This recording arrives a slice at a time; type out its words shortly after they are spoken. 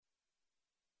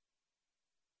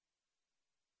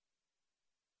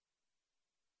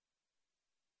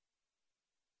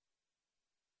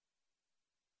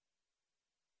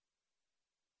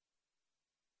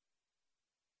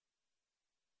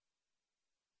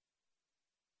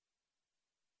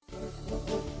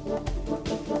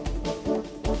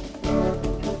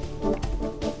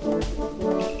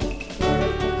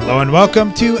Hello and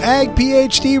welcome to Ag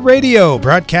PhD Radio,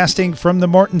 broadcasting from the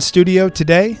Morton studio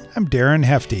today. I'm Darren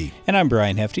Hefty. And I'm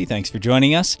Brian Hefty. Thanks for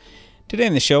joining us. Today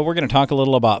in the show, we're going to talk a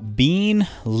little about bean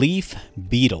leaf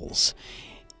beetles.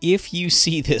 If you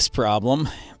see this problem,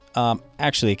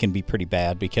 actually it can be pretty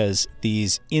bad because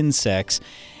these insects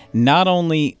not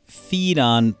only feed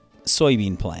on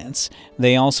soybean plants,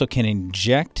 they also can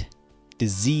inject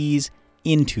disease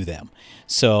into them.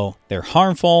 So they're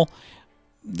harmful.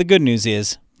 The good news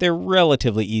is they're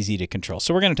relatively easy to control.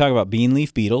 So we're going to talk about bean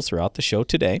leaf beetles throughout the show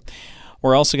today.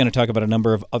 We're also going to talk about a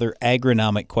number of other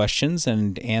agronomic questions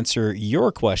and answer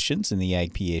your questions in the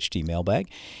Ag PhD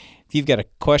mailbag. If you've got a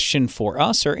question for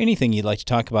us or anything you'd like to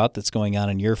talk about that's going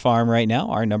on your farm right now,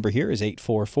 our number here is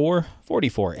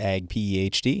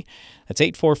 844-44-AG-PhD. That's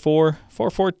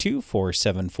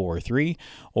 844-442-4743.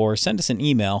 Or send us an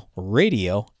email,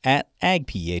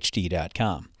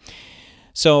 radio@agphd.com.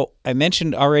 So I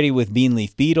mentioned already with bean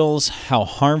leaf beetles how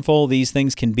harmful these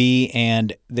things can be,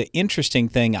 and the interesting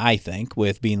thing I think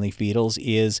with bean leaf beetles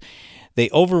is they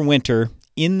overwinter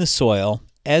in the soil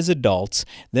as adults,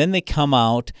 then they come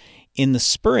out in the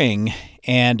spring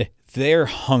and they're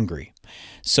hungry.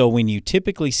 So when you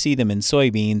typically see them in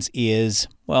soybeans is,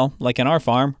 well, like in our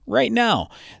farm right now,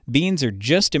 beans are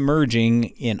just emerging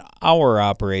in our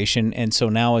operation, and so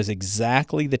now is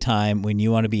exactly the time when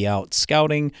you want to be out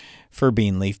scouting for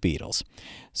bean leaf beetles.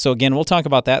 So again, we'll talk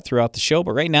about that throughout the show,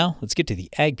 but right now, let's get to the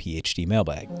Ag PhD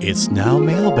mailbag. It's now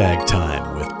mailbag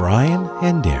time with Brian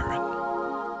and Darren.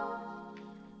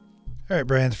 All right,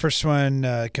 Brian, the first one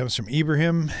comes from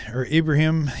Ibrahim.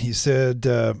 He said,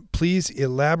 please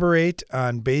elaborate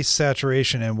on base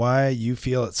saturation and why you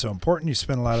feel it's so important. You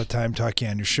spend a lot of time talking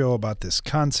on your show about this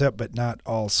concept, but not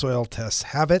all soil tests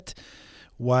have it.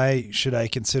 Why should I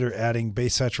consider adding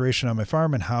base saturation on my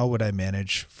farm, and how would I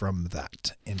manage from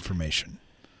that information?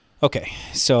 Okay,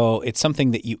 so it's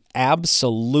something that you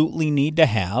absolutely need to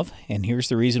have, and here's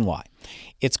the reason why.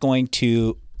 It's going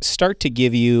to start to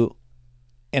give you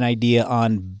an idea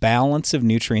on balance of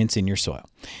nutrients in your soil.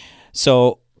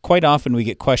 So quite often we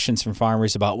get questions from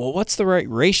farmers about, well, what's the right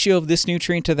ratio of this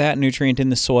nutrient to that nutrient in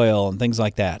the soil and things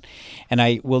like that. And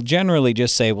I will generally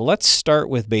just say, well, let's start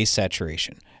with base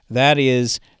saturation. That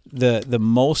is the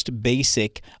most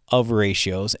basic of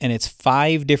ratios, and it's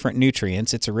 5 different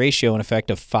nutrients. It's a ratio, in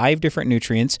effect, of 5 different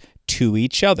nutrients to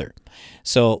each other.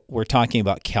 So we're talking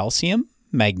about calcium,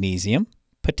 magnesium,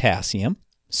 potassium,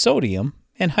 sodium,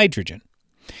 and hydrogen.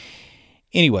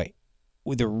 Anyway,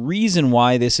 the reason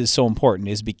why this is so important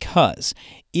is because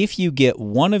if you get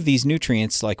one of these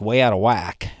nutrients like way out of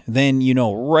whack, then you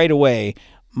know right away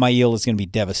my yield is going to be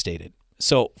devastated.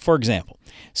 So, for example,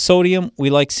 sodium, we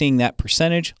like seeing that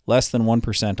percentage less than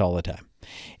 1% all the time.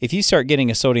 If you start getting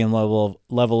a sodium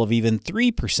level of even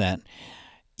 3%,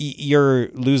 you're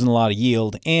losing a lot of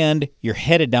yield and you're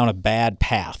headed down a bad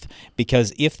path,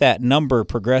 because if that number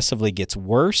progressively gets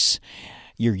worse,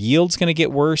 your yield's going to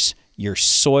get worse. Your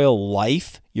soil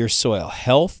life, your soil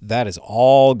health, that is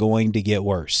all going to get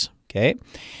worse, okay?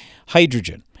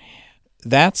 Hydrogen,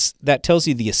 that tells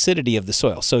you the acidity of the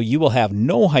soil. So you will have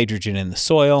no hydrogen in the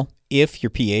soil if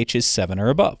your pH is 7 or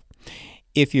above.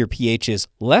 If your pH is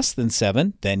less than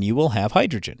 7, then you will have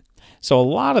hydrogen. So a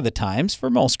lot of the times, for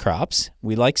most crops,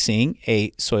 we like seeing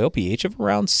a soil pH of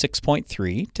around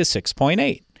 6.3 to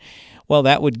 6.8. Well,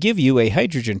 that would give you a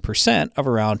hydrogen percent of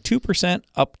around 2%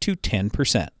 up to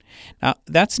 10%. Now,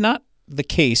 that's not the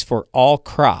case for all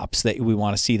crops that we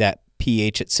want to see that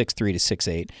pH at 6.3 to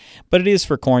 6.8, but it is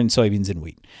for corn, soybeans, and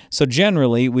wheat. So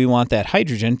generally, we want that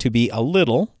hydrogen to be a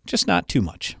little, just not too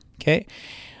much, okay?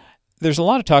 There's a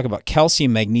lot of talk about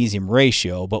calcium-magnesium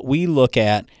ratio, but we look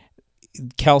at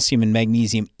calcium and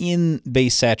magnesium in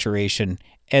base saturation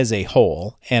as a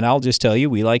whole, and I'll just tell you,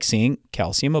 we like seeing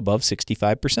calcium above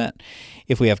 65%.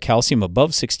 If we have calcium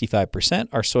above 65%,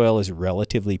 our soil is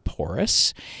relatively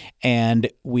porous, and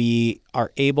we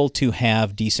are able to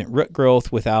have decent root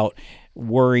growth without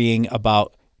worrying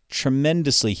about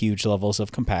tremendously huge levels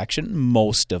of compaction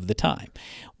most of the time.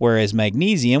 Whereas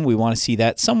magnesium, we want to see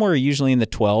that somewhere usually in the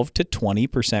 12 to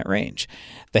 20% range.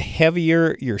 The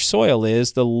heavier your soil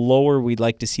is, the lower we'd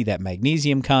like to see that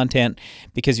magnesium content,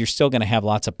 because you're still going to have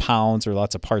lots of pounds or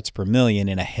lots of parts per million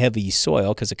in a heavy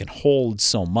soil because it can hold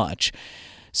so much.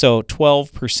 So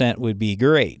 12% would be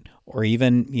great, or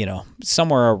even,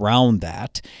 somewhere around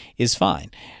that is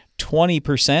fine.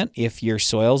 20% if your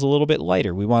soil's a little bit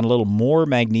lighter. We want a little more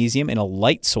magnesium in a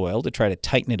light soil to try to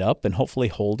tighten it up and hopefully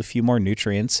hold a few more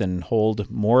nutrients and hold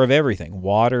more of everything,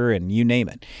 water and you name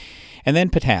it. And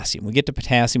then potassium. We get to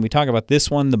potassium. We talk about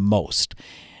this one the most.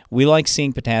 We like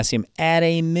seeing potassium at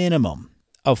a minimum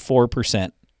of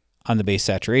 4% on the base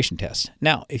saturation test.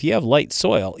 Now, if you have light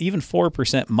soil, even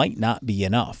 4% might not be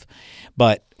enough.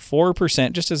 But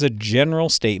 4%, just as a general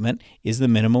statement, is the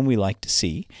minimum we like to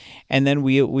see. And then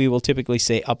we will typically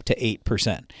say up to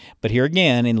 8%. But here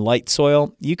again, in light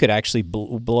soil, you could actually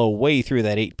blow way through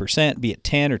that 8%, be it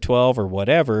 10 or 12 or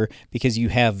whatever, because you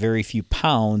have very few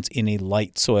pounds in a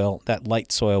light soil. That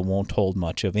light soil won't hold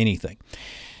much of anything.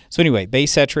 So anyway,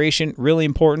 base saturation, really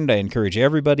important. I encourage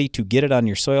everybody to get it on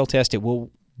your soil test. It will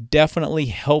definitely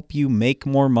help you make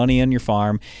more money on your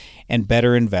farm and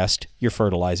better invest your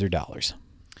fertilizer dollars.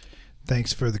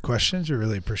 Thanks for the questions. We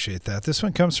really appreciate that. This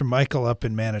one comes from Michael up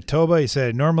in Manitoba. He said,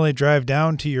 I normally drive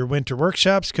down to your winter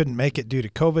workshops. Couldn't make it due to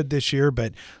COVID this year,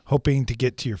 but hoping to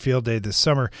get to your field day this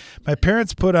summer. My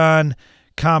parents put on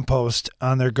compost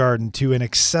on their garden to an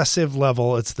excessive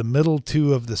level. It's the middle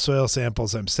two of the soil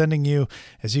samples I'm sending you.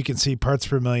 As you can see, parts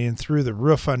per million through the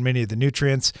roof on many of the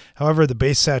nutrients. However, the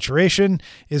base saturation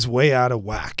is way out of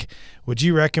whack. Would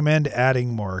you recommend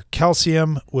adding more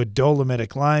calcium? Would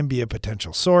dolomitic lime be a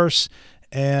potential source?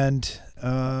 And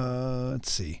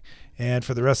let's see. And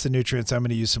for the rest of the nutrients, I'm going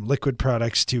to use some liquid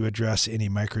products to address any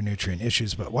micronutrient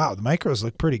issues. But wow, the micros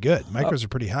look pretty good. Micros are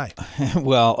pretty high.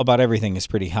 Well, about everything is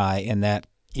pretty high, and that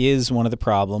is one of the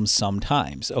problems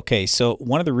sometimes. Okay, so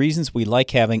one of the reasons we like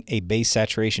having a base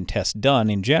saturation test done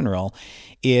in general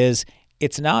is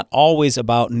it's not always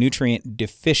about nutrient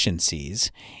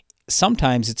deficiencies.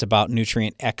 Sometimes it's about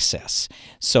nutrient excess.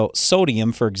 So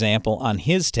sodium, for example, on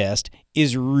his test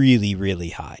is really, really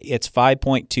high. It's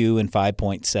 5.2 and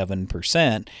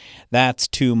 5.7%. That's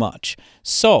too much.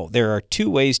 So there are two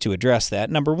ways to address that.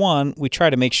 Number one, we try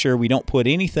to make sure we don't put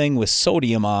anything with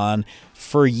sodium on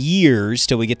for years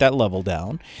till we get that level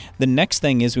down. The next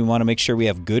thing is we want to make sure we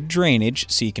have good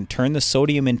drainage so you can turn the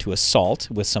sodium into a salt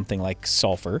with something like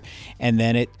sulfur, and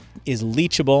then it is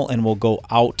leachable and will go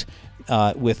out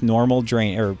with normal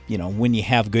drain, or when you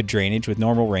have good drainage with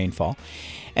normal rainfall.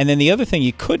 And then the other thing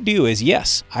you could do is,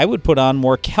 yes, I would put on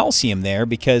more calcium there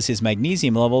because his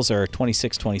magnesium levels are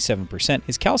 26, 27%.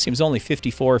 His calcium is only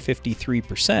 54,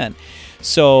 53%.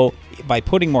 So by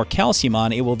putting more calcium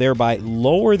on, it will thereby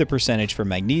lower the percentage for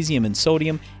magnesium and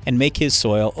sodium and make his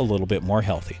soil a little bit more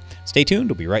healthy. Stay tuned.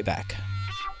 We'll be right back.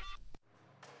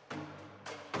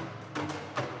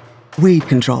 Weed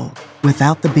control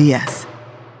without the BS.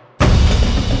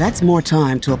 That's more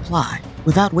time to apply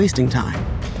without wasting time.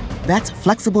 That's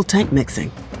flexible tank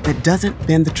mixing that doesn't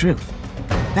bend the truth.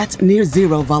 That's near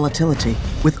zero volatility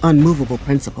with unmovable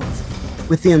principles.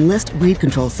 With the Enlist weed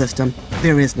control system,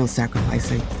 there is no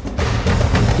sacrificing.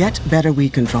 Get better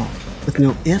weed control with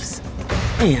no ifs,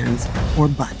 ands, or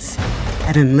buts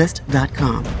at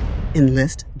Enlist.com.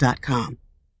 Enlist.com.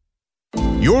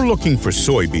 You're looking for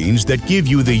soybeans that give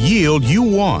you the yield you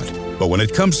want. But when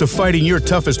it comes to fighting your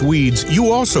toughest weeds,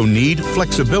 you also need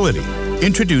flexibility.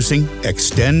 Introducing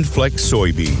XtendFlex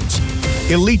soybeans.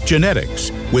 Elite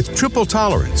genetics with triple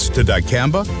tolerance to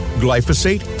dicamba,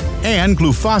 glyphosate, and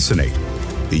glufosinate.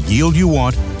 The yield you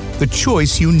want, the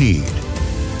choice you need.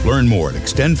 Learn more at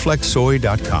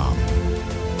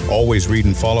extendflexsoy.com. Always read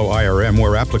and follow IRM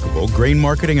where applicable, grain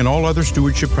marketing, and all other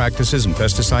stewardship practices and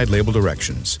pesticide label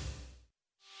directions.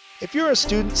 If you're a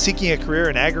student seeking a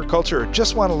career in agriculture or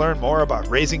just want to learn more about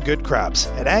raising good crops,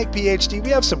 at Ag PhD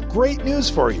we have some great news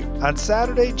for you. On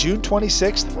Saturday, June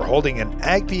 26th, we're holding an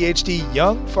Ag PhD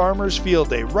Young Farmers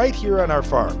Field Day right here on our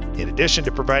farm. In addition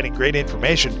to providing great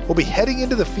information, we'll be heading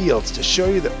into the fields to show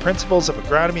you the principles of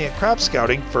agronomy and crop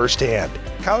scouting firsthand.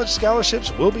 College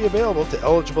scholarships will be available to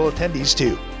eligible attendees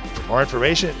too. For more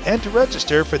information and to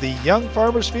register for the Young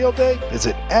Farmers Field Day,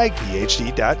 visit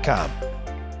agphd.com.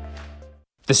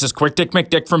 This is Quick Dick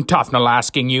McDick from Tufnell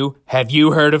asking you, have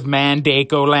you heard of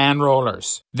Mandaco Land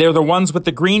Rollers? They're the ones with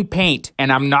the green paint,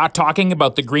 and I'm not talking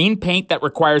about the green paint that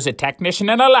requires a technician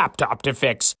and a laptop to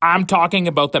fix. I'm talking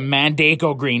about the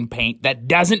Mandaco green paint that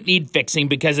doesn't need fixing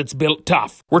because it's built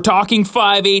tough. We're talking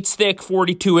 5/8 thick,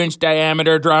 42-inch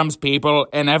diameter drums, people,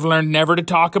 and I've learned never to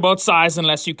talk about size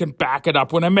unless you can back it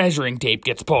up when a measuring tape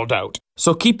gets pulled out.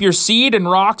 So keep your seed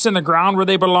and rocks in the ground where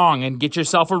they belong and get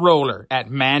yourself a roller at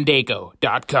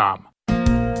Mandaco.com.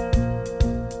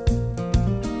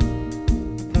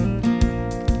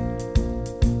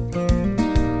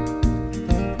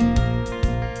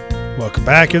 Welcome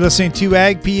back. You're listening to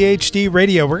Ag PhD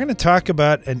Radio. We're going to talk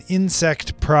about an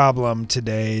insect problem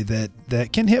today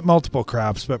that can hit multiple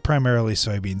crops, but primarily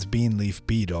soybeans, bean leaf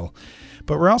beetle.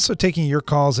 But we're also taking your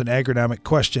calls and agronomic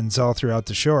questions all throughout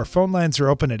the show. Our phone lines are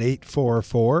open at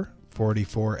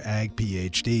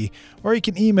 844-44-AG-PHD, or you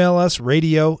can email us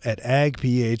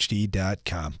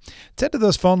radio@agphd.com. Let's head to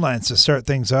those phone lines to start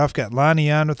things off. Got Lonnie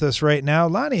on with us right now.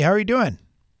 Lonnie, how are you doing?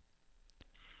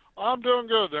 I'm doing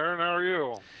good, Darren. How are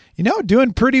you?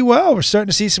 Doing pretty well. We're starting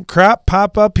to see some crop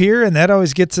pop up here, and that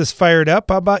always gets us fired up.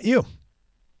 How about you?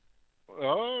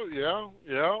 Oh, yeah.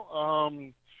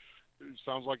 It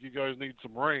sounds like you guys need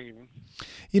some rain.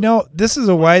 This is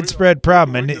a widespread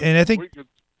problem, and I think.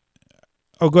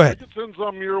 Oh, go ahead. We could send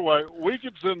some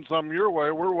your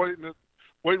way. We're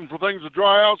waiting for things to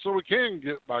dry out so we can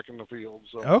get back in the field.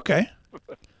 So. Okay.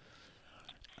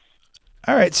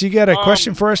 All right. So you got a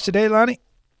question for us today, Lonnie?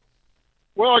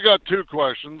 Well, I got two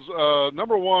questions.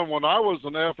 Number one, when I was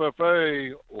an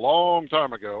FFA long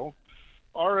time ago,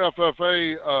 our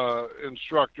FFA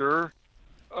instructor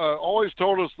always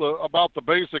told us about the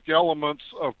basic elements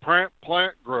of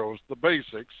plant growth, the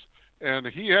basics, and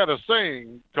he had a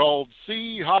saying called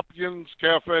 "C. Hopkins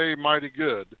Cafe Mighty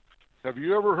Good." Have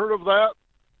you ever heard of that?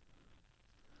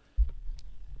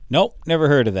 Nope, never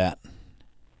heard of that.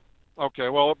 Okay,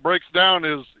 well, it breaks down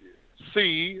as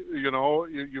C.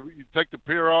 You take the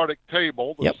periodic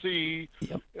table, the C,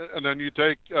 and then you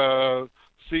take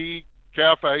C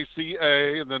Cafe,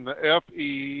 CA, and then the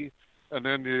FE, and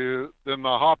then the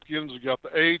Hopkins. You got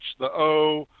the H, the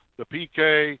O, the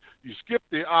PK. You skip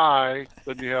the I,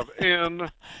 then you have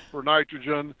N for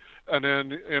nitrogen, and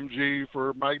then Mg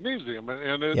for magnesium.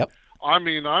 And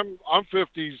I'm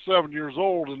 57 years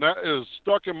old, and that is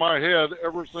stuck in my head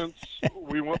ever since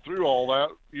we went through all that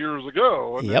years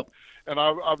ago. And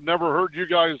I've never heard you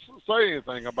guys say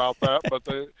anything about that, but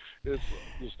it's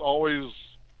just always,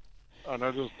 and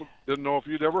I just didn't know if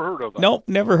you'd ever heard of that. Nope,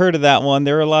 never heard of that one.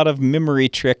 There are a lot of memory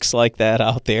tricks like that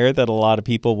out there that a lot of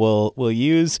people will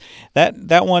use.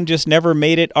 That one just never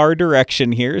made it our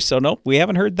direction here, so nope, we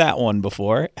haven't heard that one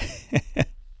before.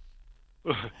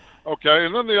 Okay,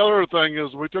 and then the other thing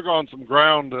is we took on some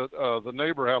ground that the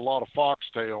neighbor had a lot of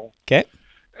foxtail. Okay.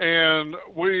 And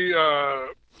we,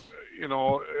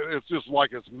 it's just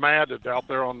like it's matted out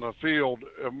there on the field.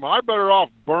 Am I better off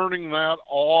burning that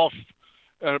off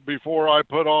before I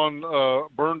put on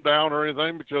burn down or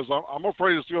anything? Because I'm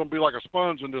afraid it's going to be like a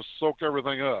sponge and just soak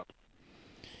everything up.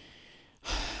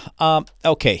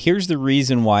 Okay, here's the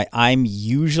reason why I'm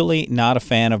usually not a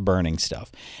fan of burning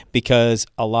stuff. Because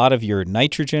a lot of your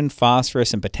nitrogen,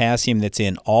 phosphorus, and potassium that's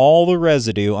in all the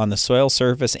residue on the soil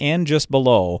surface and just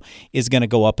below is going to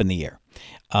go up in the air.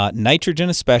 Nitrogen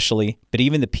especially, but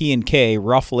even the P and K,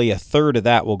 roughly a third of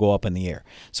that will go up in the air.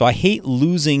 So I hate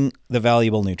losing the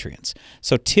valuable nutrients.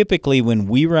 So typically when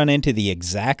we run into the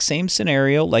exact same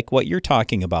scenario like what you're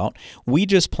talking about, we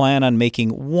just plan on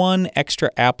making one extra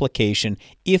application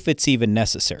if it's even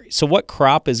necessary. So what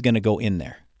crop is going to go in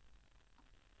there?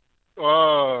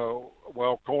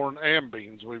 Well, corn and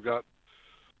beans. We've got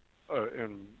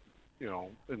in two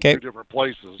different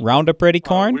places. Roundup Ready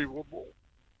corn?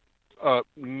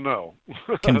 No.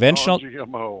 Conventional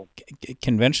GMO.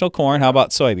 Conventional corn. How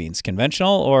about soybeans?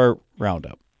 Conventional or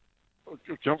Roundup?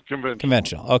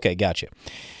 Conventional. Okay, gotcha.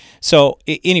 So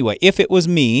anyway, if it was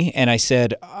me and I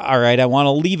said, all right, I want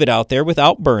to leave it out there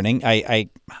without burning, I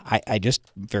just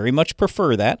very much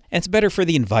prefer that. And it's better for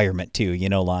the environment too,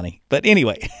 Lonnie. But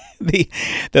anyway,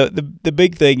 the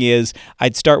big thing is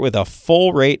I'd start with a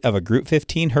full rate of a Group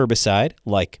 15 herbicide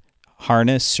like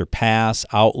Harness, Surpass,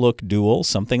 Outlook, Dual,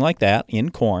 something like that in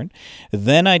corn.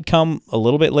 Then I'd come a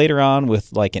little bit later on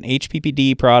with like an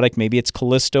HPPD product, maybe it's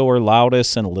Callisto or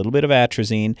Loudus and a little bit of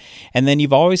atrazine. And then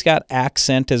you've always got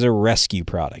Accent as a rescue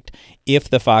product if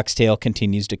the foxtail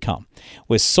continues to come.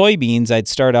 With soybeans, I'd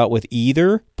start out with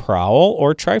either Prowl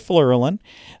or Trifluralin.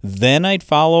 Then I'd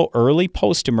follow early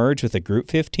post-emerge with a Group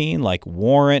 15 like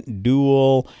Warrant,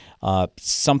 Dual,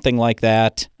 something like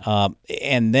that.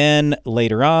 And then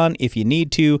later on, if you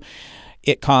need to,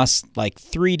 it costs like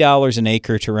 $3 an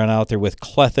acre to run out there with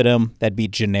Clethodim. That'd be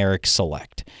generic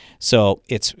Select. So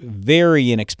it's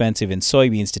very inexpensive in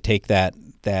soybeans to take that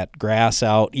grass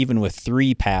out, even with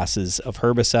 3 passes of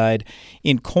herbicide.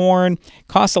 In corn,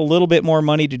 costs a little bit more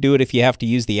money to do it if you have to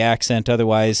use the Accent.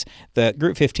 Otherwise, the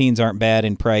Group 15s aren't bad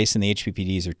in price and the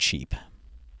HPPDs are cheap.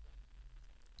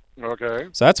 Okay.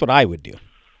 So that's what I would do.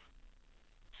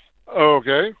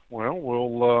 Okay. Well,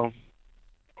 we'll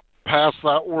pass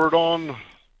that word on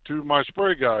to my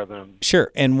spray guy then.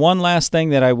 Sure. And one last thing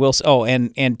that I will say,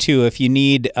 and two, if you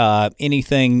need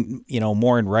anything,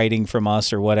 more in writing from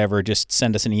us or whatever, just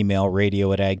send us an email,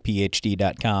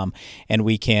 radio@agphd.com, and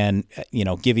we can,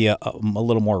 give you a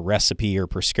little more recipe or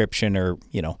prescription or,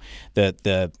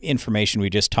 the information we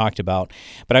just talked about.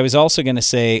 But I was also going to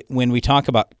say, when we talk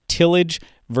about tillage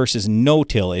versus no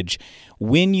tillage.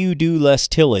 When you do less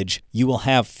tillage, you will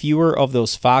have fewer of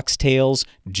those foxtails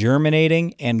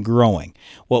germinating and growing.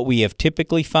 What we have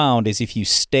typically found is if you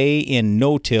stay in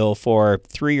no-till for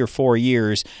 3 or 4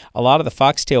 years, a lot of the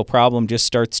foxtail problem just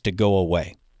starts to go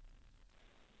away.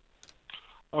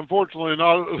 Unfortunately,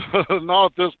 not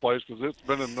at this place, because it's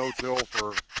been in no-till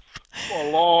for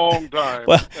a long time.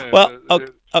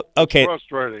 Okay. It's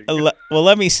frustrating. Well,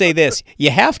 let me say this: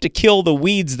 you have to kill the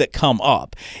weeds that come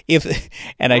up.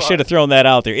 I should have thrown that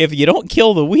out there. If you don't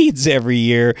kill the weeds every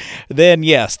year, then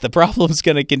yes, the problem's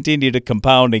going to continue to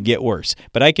compound and get worse.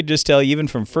 But I could just tell you, even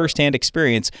from firsthand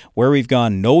experience, where we've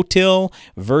gone no-till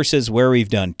versus where we've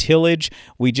done tillage,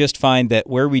 we just find that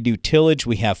where we do tillage,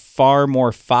 we have far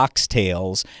more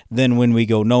foxtails than when we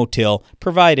go no-till,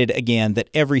 provided, again, that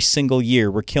every single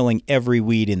year we're killing every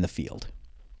weed in the field.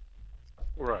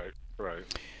 Right.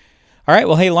 All right.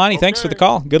 Well, hey, Lonnie, thanks for the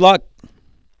call. Good luck.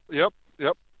 Yep.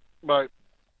 Bye. All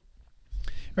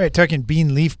right, talking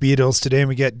bean leaf beetles today, and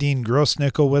we got Dean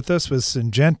Grossnickel with us with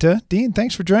Syngenta. Dean,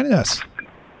 thanks for joining us.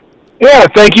 Yeah,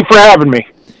 thank you for having me.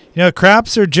 You know,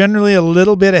 crops are generally a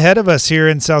little bit ahead of us here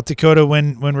in South Dakota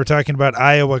when we're talking about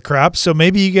Iowa crops. So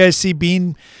maybe you guys see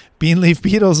bean leaf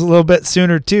beetles a little bit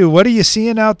sooner too. What are you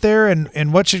seeing out there,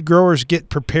 and what should growers get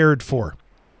prepared for?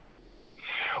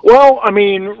 Well, I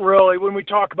mean, really, when we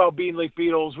talk about bean leaf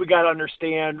beetles, we got to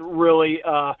understand really,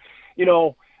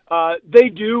 they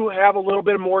do have a little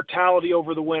bit of mortality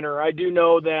over the winter. I do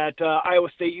know that Iowa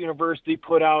State University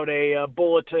put out a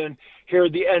bulletin here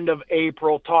at the end of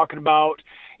April talking about,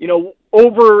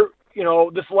 over,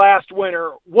 this last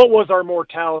winter, what was our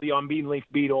mortality on bean leaf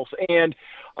beetles? And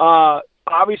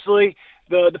obviously,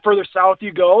 the further south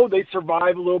you go, they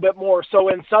survive a little bit more. So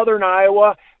in southern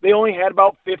Iowa, they only had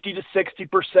about 50 to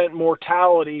 60%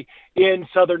 mortality in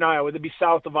southern Iowa. They'd be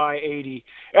south of I-80.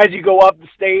 As you go up the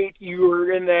state,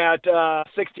 you're in that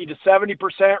 60 to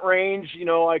 70% range.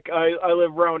 Like I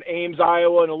live around Ames,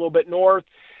 Iowa, and a little bit north.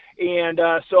 And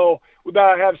so we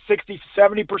about have 60,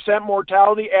 70%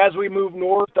 mortality. As we move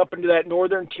north up into that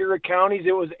northern tier of counties,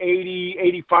 it was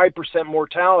 80, 85%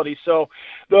 mortality. So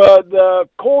the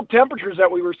cold temperatures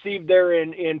that we received there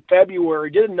in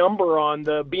February did a number on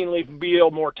the bean leaf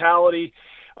beetle mortality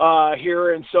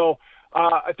here. And so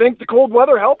I think the cold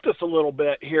weather helped us a little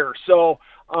bit here. So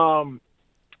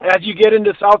as you get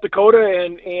into South Dakota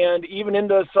and even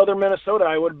into southern Minnesota,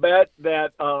 I would bet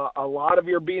that a lot of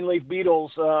your bean leaf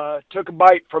beetles took a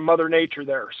bite from Mother Nature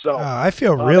there. So I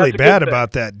feel really bad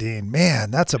about that, Dean. Man,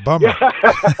 that's a bummer.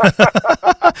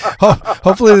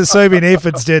 Hopefully the soybean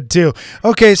aphids did too.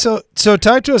 Okay, so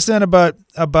talk to us then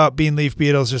about bean leaf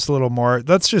beetles just a little more.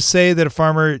 Let's just say that a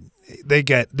farmer they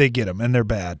get them and they're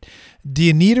bad. Do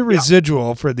you need a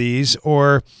residual for these,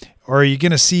 or are you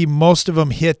going to see most of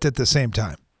them hit at the same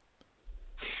time?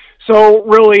 So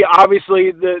really,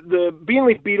 obviously, the bean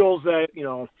leaf beetles that,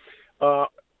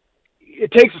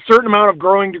 it takes a certain amount of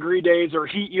growing degree days or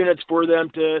heat units for them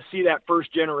to see that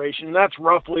first generation. And that's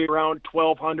roughly around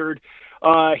 1,200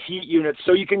 heat units.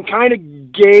 So you can kind of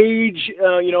gauge,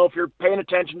 if you're paying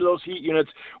attention to those heat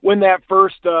units, when that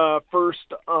first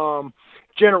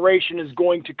generation is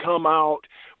going to come out.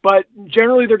 But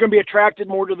generally, they're going to be attracted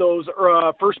more to those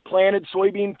first planted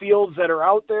soybean fields that are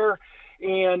out there.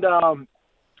 And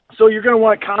so you're going to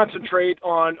want to concentrate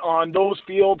on those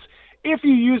fields. If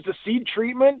you used a seed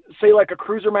treatment, say like a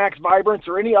Cruiser Max Vibrance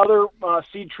or any other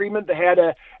seed treatment that had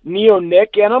a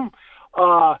neonic in them,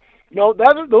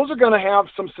 those are going to have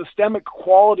some systemic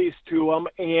qualities to them.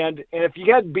 And if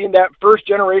you had that first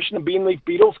generation of bean leaf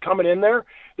beetles coming in there,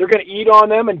 they're going to eat on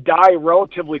them and die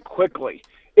relatively quickly.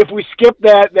 If we skip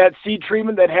that seed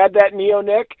treatment that had that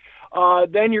neonic,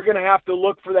 then you're going to have to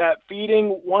look for that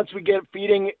feeding. Once we get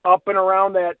feeding up and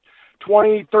around that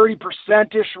 20,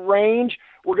 30%-ish range,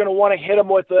 we're going to want to hit them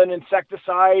with an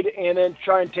insecticide and then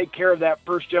try and take care of that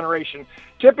first generation.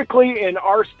 Typically in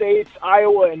our states,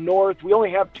 Iowa and North, we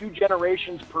only have 2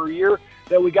 generations per year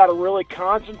that we got to really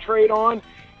concentrate on.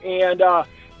 And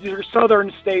your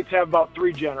southern states have about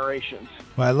 3 generations.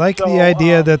 Well, I like the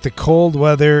idea that the cold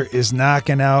weather is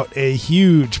knocking out a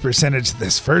huge percentage of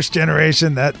this first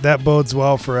generation. That bodes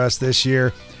well for us this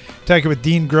year. Talking with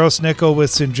Dean Grossnickel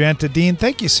with Syngenta. Dean,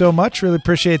 thank you so much. Really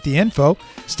appreciate the info.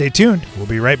 Stay tuned. We'll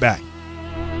be right back.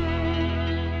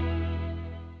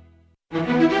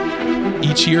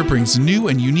 Each year brings new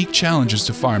and unique challenges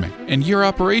to farming, and your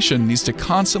operation needs to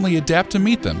constantly adapt to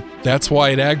meet them. That's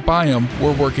why at AgBiome,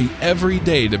 we're working every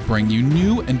day to bring you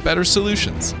new and better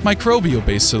solutions,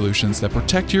 microbial-based solutions that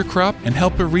protect your crop and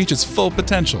help it reach its full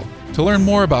potential. To learn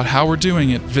more about how we're doing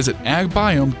it, visit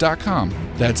agbiome.com.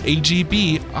 That's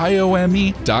AGBIOME.com.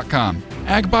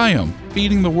 AgBiome,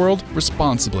 feeding the world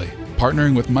responsibly,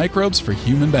 partnering with microbes for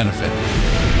human benefit.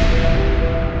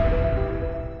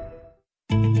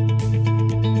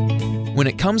 When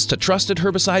it comes to trusted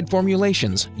herbicide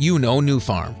formulations, you know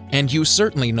Nufarm, and you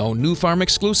certainly know Nufarm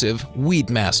exclusive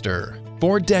Weedmaster.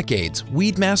 For decades,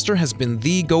 Weedmaster has been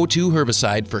the go-to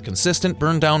herbicide for consistent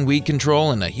burn-down weed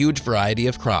control in a huge variety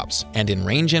of crops, and in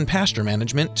range and pasture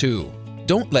management too.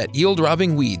 Don't let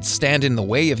yield-robbing weeds stand in the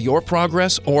way of your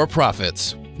progress or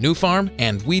profits. Nufarm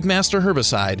and Weedmaster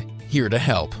herbicide, here to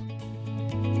help.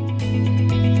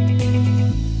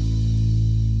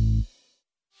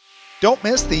 Don't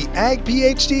miss the Ag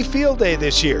PhD Field Day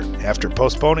this year. After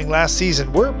postponing last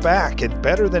season, we're back and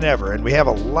better than ever, and we have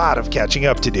a lot of catching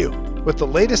up to do. With the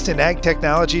latest in ag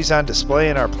technologies on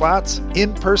display in our plots,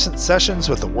 in-person sessions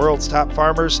with the world's top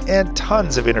farmers, and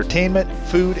tons of entertainment,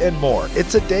 food, and more,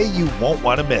 it's a day you won't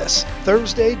want to miss.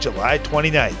 Thursday, July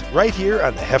 29th, right here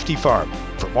on the Hefty Farm.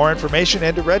 For more information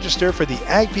and to register for the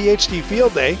Ag PhD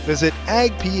Field Day, visit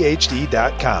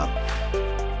agphd.com.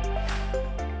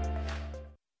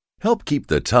 Help keep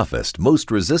the toughest, most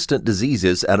resistant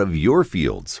diseases out of your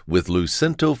fields with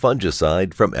Lucento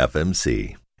fungicide from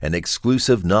FMC. An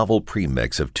exclusive novel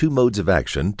premix of 2 modes of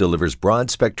action delivers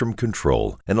broad-spectrum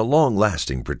control and a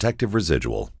long-lasting protective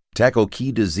residual. Tackle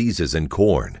key diseases in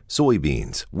corn,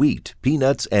 soybeans, wheat,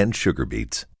 peanuts, and sugar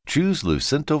beets. Choose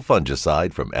Lucento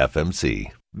fungicide from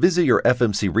FMC. Visit your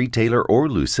FMC retailer or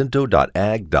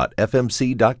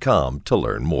lucento.ag.fmc.com to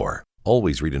learn more.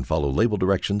 Always read and follow label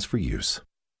directions for use.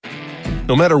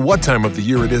 No matter what time of the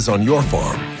year it is on your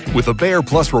farm, with a Bayer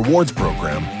Plus Rewards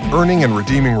program, earning and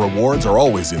redeeming rewards are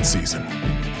always in season.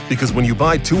 Because when you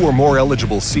buy 2 or more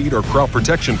eligible seed or crop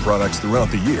protection products throughout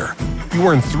the year, you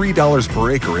earn $3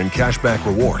 per acre in cashback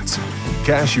rewards.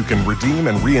 Cash you can redeem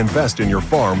and reinvest in your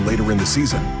farm later in the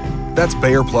season. That's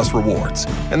Bayer Plus Rewards,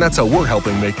 and that's how we're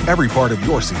helping make every part of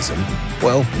your season,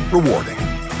 well, rewarding.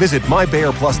 Visit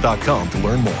mybayerplus.com to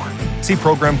learn more. See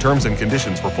program terms and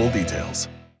conditions for full details.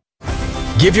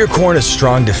 Give your corn a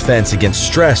strong defense against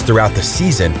stress throughout the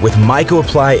season with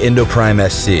MycoApply Endoprime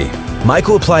SC.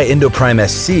 MycoApply Endoprime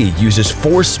SC uses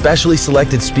 4 specially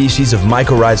selected species of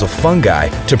mycorrhizal fungi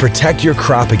to protect your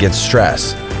crop against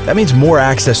stress. That means more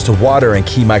access to water and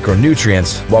key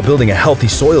micronutrients while building a healthy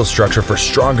soil structure for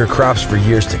stronger crops for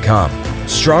years to come.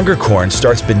 Stronger corn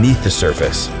starts beneath the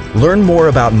surface. Learn more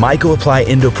about MycoApply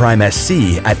Endoprime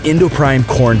SC at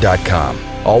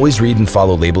endoprimecorn.com. Always read and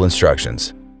follow label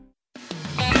instructions.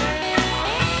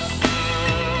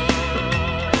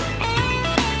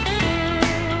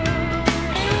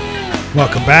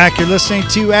 Welcome back. You're listening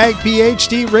to Ag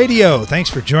PhD Radio. Thanks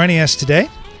for joining us today.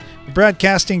 We're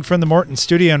broadcasting from the Morton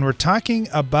studio, and we're talking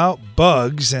about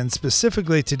bugs, and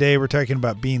specifically today we're talking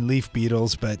about bean leaf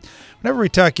beetles. But whenever we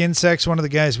talk insects, one of the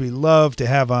guys we love to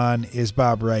have on is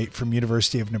Bob Wright from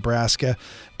University of Nebraska.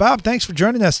 Bob, thanks for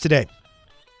joining us today.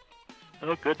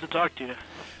 Oh, good to talk to you.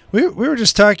 We were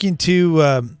just talking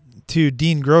to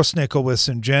Dean Grossnickel with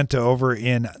Syngenta over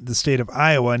in the state of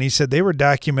Iowa, and he said they were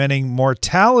documenting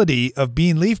mortality of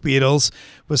bean leaf beetles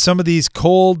with some of these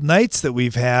cold nights that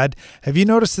we've had. Have you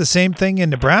noticed the same thing in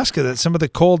Nebraska, that some of the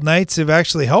cold nights have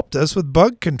actually helped us with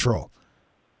bug control?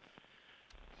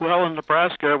 Well, in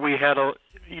Nebraska, we had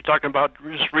you talking about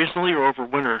just recently or over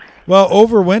winter? Well,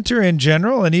 over winter in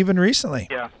general and even recently.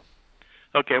 Yeah.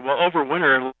 Okay, well, over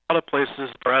winter, in a lot of places in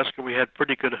Nebraska, we had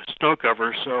pretty good snow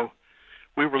cover, so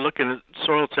we were looking at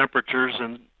soil temperatures,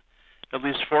 and at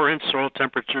least 4-inch soil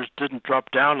temperatures didn't drop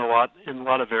down a lot in a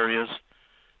lot of areas.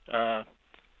 So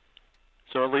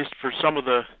at least for some of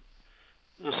the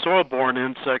soil-borne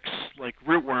insects like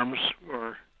rootworms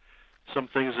or some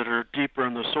things that are deeper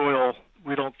in the soil,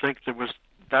 we don't think there was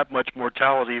that much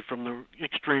mortality from the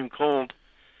extreme cold.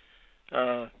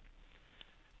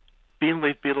 Bean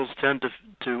leaf beetles tend to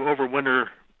overwinter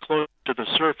close to the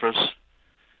surface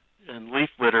and leaf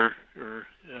litter or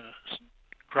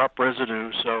crop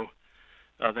residue, so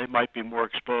they might be more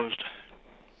exposed.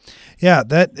 Yeah,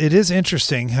 it is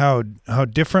interesting how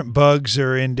different bugs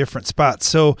are in different spots.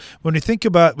 So when we think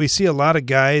about, we see a lot of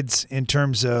guides in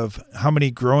terms of how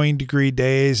many growing degree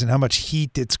days and how much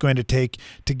heat it's going to take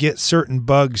to get certain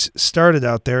bugs started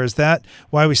out there. Is that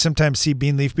why we sometimes see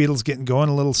bean leaf beetles getting going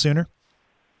a little sooner?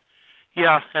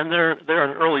 Yeah, and they're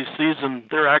an early season.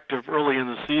 They're active early in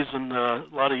the season. A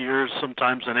lot of years,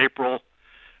 sometimes in April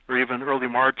or even early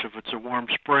March if it's a warm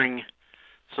spring.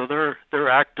 So they're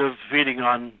active, feeding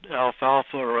on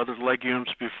alfalfa or other legumes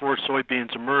before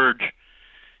soybeans emerge.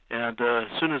 And as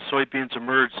soon as soybeans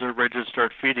emerge, they're ready to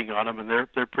start feeding on them. And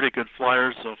they're pretty good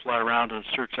flyers. They'll fly around and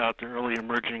search out the early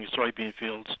emerging soybean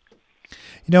fields.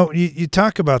 You know, you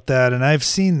talk about that, and I've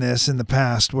seen this in the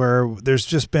past where there's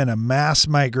just been a mass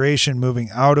migration moving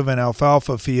out of an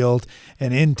alfalfa field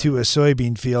and into a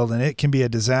soybean field, and it can be a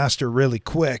disaster really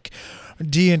quick.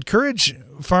 Do you encourage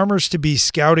farmers to be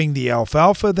scouting the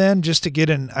alfalfa then, just to get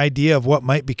an idea of what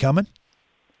might be coming?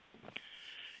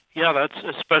 Yeah,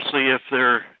 that's especially if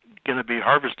they're going to be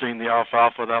harvesting the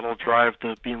alfalfa. That'll drive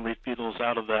the bean leaf beetles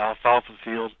out of the alfalfa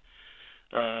field.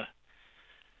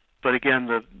 But again,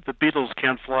 the beetles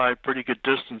can fly pretty good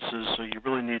distances, so you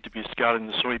really need to be scouting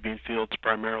the soybean fields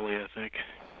primarily, I think.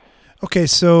 Okay,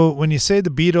 so when you say the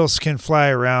beetles can fly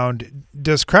around,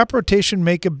 does crop rotation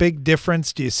make a big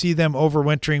difference? Do you see them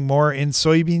overwintering more in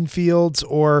soybean fields,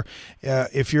 or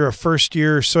if you're a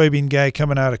first-year soybean guy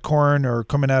coming out of corn or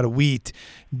coming out of wheat,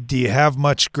 do you have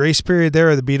much grace period there,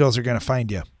 or the beetles are going to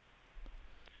find you?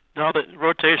 No, the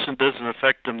rotation doesn't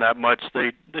affect them that much.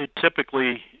 They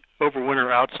typically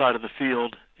overwinter outside of the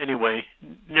field anyway,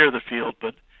 near the field,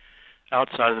 but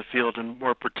outside of the field in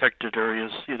more protected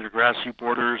areas, either grassy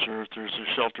borders or if there's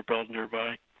a shelter belt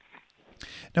nearby.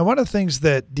 Now, one of the things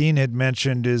that Dean had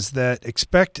mentioned is that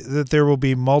expect that there will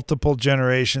be multiple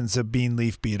generations of bean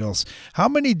leaf beetles. How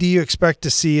many do you expect to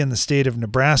see in the state of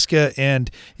Nebraska, and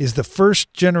is the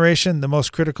first generation the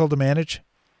most critical to manage?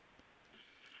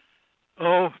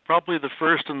 Oh, probably the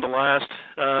first and the last.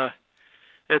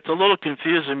 It's a little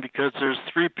confusing because there's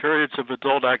 3 periods of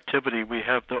adult activity. We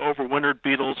have the overwintered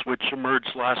beetles, which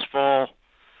emerged last fall,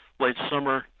 late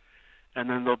summer, and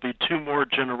then there'll be 2 more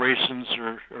generations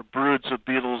or broods of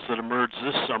beetles that emerge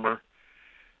this summer,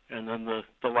 and then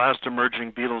the last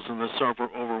emerging beetles in the summer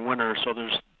overwinter. So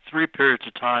there's 3 periods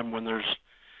of time when there's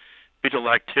beetle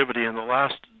activity, and the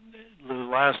last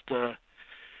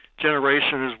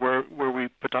generation is where we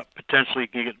potentially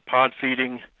can get pod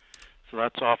feeding. So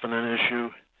that's often an issue.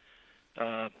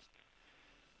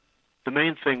 The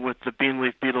main thing with the bean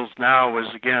leaf beetles now is,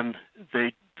 again,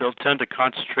 they'll tend to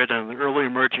concentrate on the early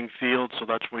emerging fields, so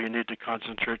that's where you need to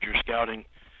concentrate your scouting,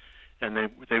 and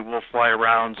they will fly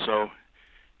around. So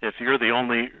if you're the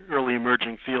only early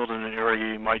emerging field in an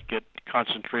area, you might get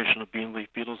concentration of bean leaf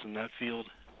beetles in that field.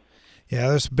 Yeah,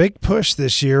 there's a big push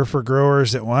this year for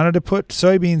growers that wanted to put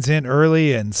soybeans in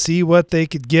early and see what they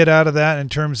could get out of that in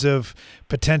terms of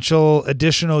potential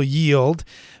additional yield.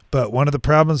 But one of the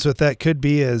problems with that could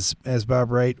be, as Bob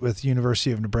Wright with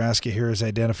University of Nebraska here is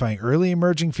identifying, early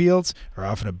emerging fields are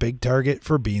often a big target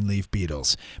for bean leaf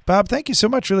beetles. Bob, thank you so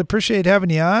much. Really appreciate having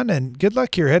you on, and good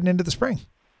luck here heading into the spring.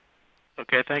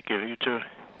 Okay, thank you. You too.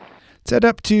 Let's head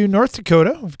up to North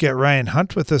Dakota. We've got Ryan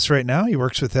Hunt with us right now. He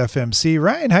works with FMC.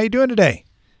 Ryan, how you doing today?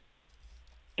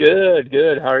 Good.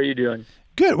 How are you doing?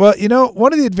 Good. Well, you know,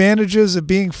 one of the advantages of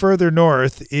being further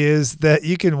north is that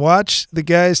you can watch the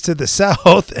guys to the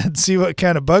south and see what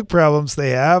kind of bug problems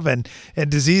they have and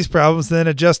disease problems, then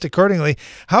adjust accordingly.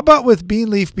 How about with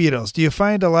bean leaf beetles? Do you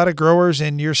find a lot of growers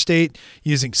in your state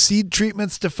using seed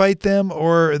treatments to fight them,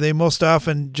 or are they most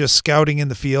often just scouting in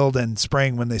the field and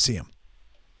spraying when they see them?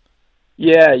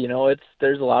 Yeah,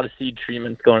 there's a lot of seed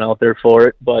treatments going out there for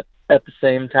it, but at the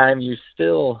same time,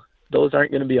 those aren't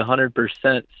going to be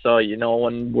 100%. So,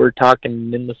 when we're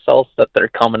talking in the south that they're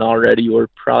coming already, we're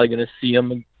probably going to see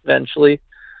them eventually.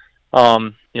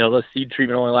 The seed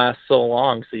treatment only lasts so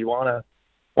long, so you want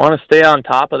to stay on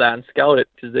top of that and scout it,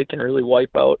 because they can really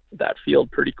wipe out that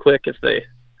field pretty quick if they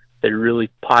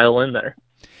really pile in there.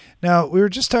 Now, we were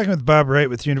just talking with Bob Wright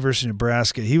with University of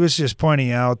Nebraska. He was just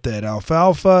pointing out that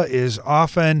alfalfa is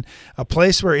often a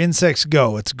place where insects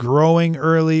go. It's growing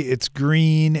early, it's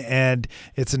green, and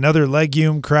it's another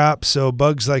legume crop, so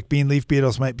bugs like bean leaf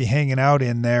beetles might be hanging out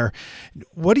in there.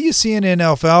 What are you seeing in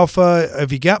alfalfa?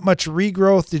 Have you got much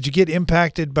regrowth? Did you get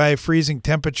impacted by freezing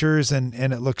temperatures, and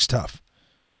it looks tough?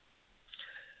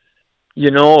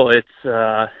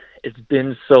 It's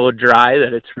been so dry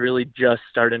that it's really just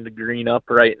starting to green up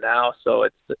right now. So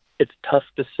it's tough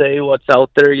to say what's out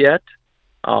there yet.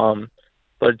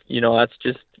 But that's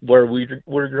just where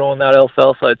we're growing that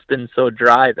alfalfa. It's been so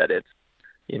dry that that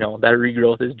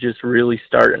regrowth is just really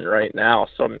starting right now.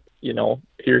 So,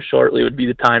 here shortly would be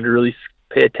the time to really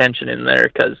pay attention in there,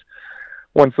 because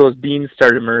once those beans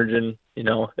start emerging,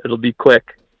 it'll be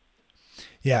quick.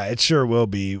 Yeah, it sure will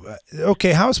be.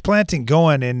 Okay, how's planting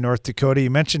going in North Dakota?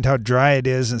 You mentioned how dry it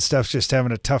is and stuff's just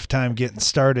having a tough time getting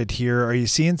started here. Are you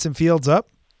seeing some fields up?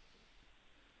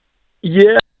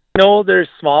 Yeah, there's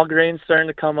small grains starting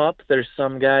to come up. There's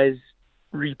some guys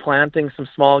replanting some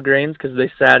small grains because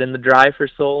they sat in the dry for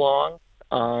so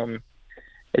long.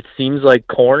 It seems like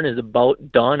corn is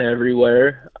about done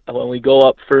everywhere. When we go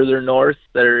up further north,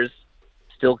 there's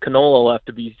still canola left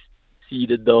to be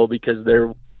seeded, though, because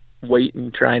they're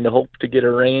waiting, trying to hope to get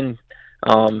a rain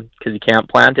because you can't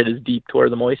plant it as deep to where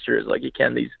the moisture is like you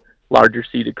can these larger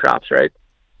seeded crops, right?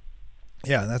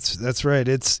 Yeah, that's right.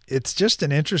 It's just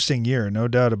an interesting year, no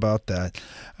doubt about that.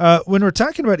 When we're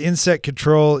talking about insect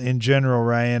control in general,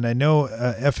 Ryan, I know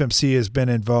FMC has been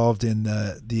involved in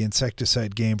the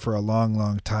insecticide game for a long,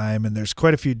 long time, and there's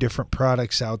quite a few different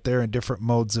products out there and different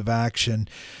modes of action.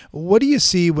 What do you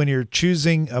see when you're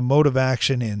choosing a mode of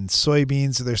action in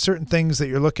soybeans? Are there certain things that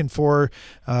you're looking for,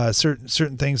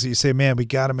 certain things that you say, man, we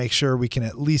got to make sure we can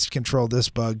at least control this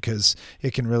bug because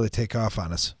it can really take off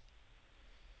on us?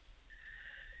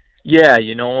 Yeah,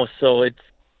 so it's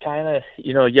kind of,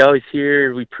 you always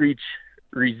hear we preach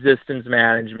resistance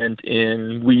management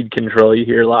in weed control. You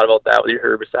hear a lot about that with your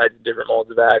herbicides and different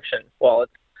modes of action. Well,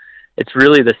 it's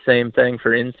really the same thing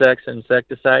for insects and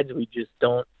insecticides. We just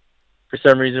don't, for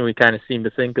some reason, we kind of seem to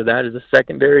think of that as a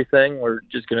secondary thing. We're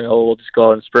just going to, we'll just go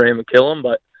out and spray them and kill them.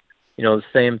 But, the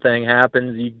same thing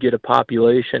happens. You get a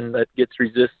population that gets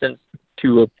resistant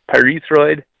to a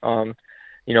pyrethroid.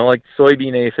 Like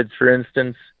soybean aphids, for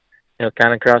instance,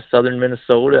 kind of across southern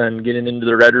Minnesota and getting into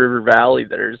the Red River Valley.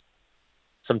 There's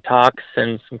some talks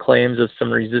and some claims of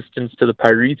some resistance to the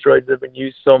pyrethroids that have been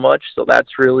used so much. So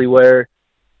that's really where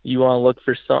you want to look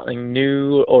for something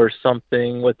new or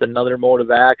something with another mode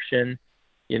of action.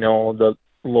 The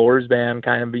Lorsban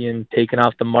kind of being taken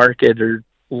off the market or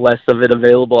less of it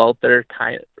available out there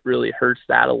kind of really hurts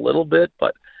that a little bit.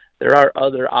 But there are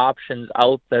other options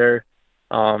out there.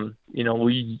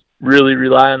 We really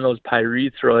rely on those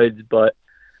pyrethroids, but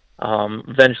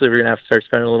eventually we're going to have to start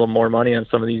spending a little more money on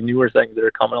some of these newer things that are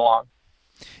coming along.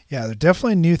 Yeah, they're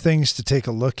definitely new things to take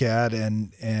a look at,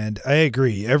 and I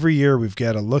agree. Every year we've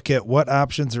got to look at what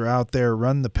options are out there,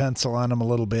 run the pencil on them a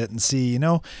little bit and see,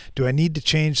 do I need to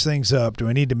change things up? Do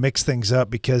I need to mix things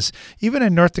up? Because even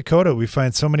in North Dakota, we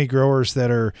find so many growers that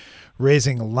are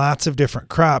raising lots of different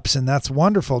crops, and that's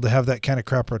wonderful to have that kind of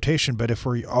crop rotation. But if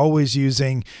we're always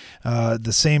using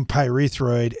the same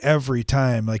pyrethroid every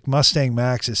time, like Mustang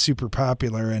Max is super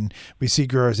popular, and we see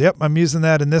growers, yep, I'm using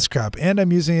that in this crop, and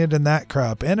I'm using it in that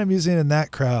crop, and I'm using it in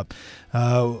that crop.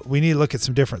 We need to look at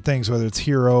some different things, whether it's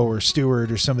Hero or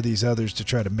Stewart or some of these others, to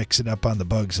try to mix it up on the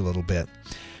bugs a little bit.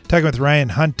 Talking with Ryan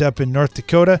Hunt up in North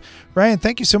Dakota. Ryan,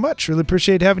 thank you so much. Really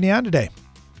appreciate having you on today.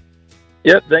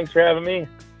 Yep, thanks for having me.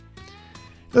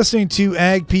 Listening to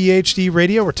Ag PhD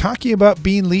Radio, we're talking about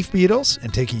bean leaf beetles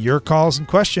and taking your calls and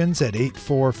questions at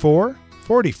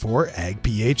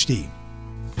 844-44-AG-PhD.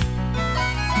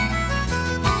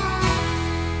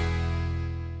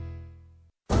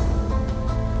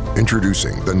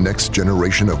 Introducing the next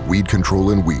generation of weed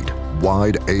control in wheat,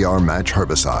 Wide AR Match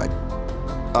herbicide.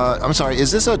 I'm sorry, is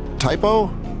this a typo?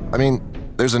 I mean,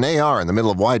 there's an AR in the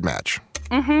middle of Wide Match.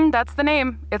 That's the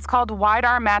name. It's called Wide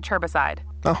AR Match herbicide.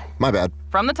 Oh, my bad.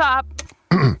 From the top.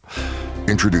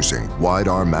 Introducing Wide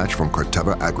AR Match from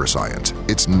Corteva Agriscience.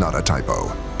 It's not a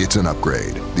typo. It's an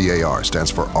upgrade. The AR stands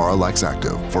for Arylex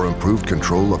Active for improved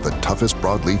control of the toughest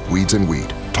broadleaf weeds in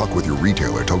wheat. Talk with your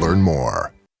retailer to learn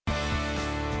more.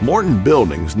 Morton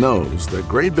Buildings knows that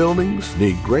great buildings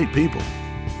need great people,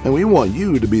 and we want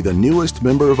you to be the newest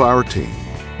member of our team.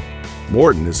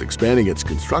 Morton is expanding its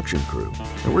construction crew,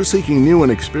 and we're seeking new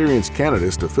and experienced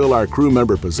candidates to fill our crew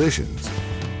member positions.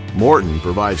 Morton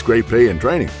provides great pay and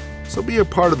training, so be a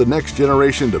part of the next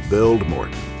generation to build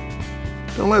Morton.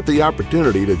 Don't let the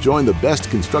opportunity to join the best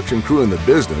construction crew in the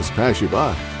business pass you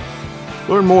by.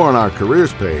 Learn more on our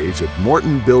careers page at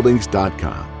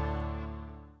mortonbuildings.com.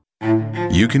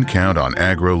 You can count on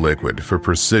AgroLiquid for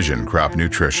precision crop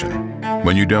nutrition.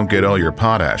 When you don't get all your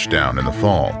potash down in the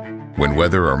fall, when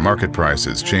weather or market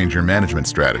prices change your management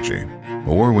strategy,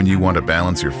 or when you want to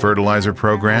balance your fertilizer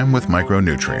program with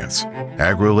micronutrients,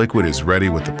 AgroLiquid is ready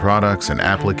with the products and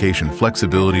application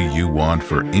flexibility you want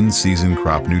for in-season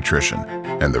crop nutrition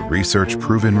and the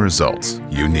research-proven results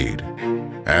you need.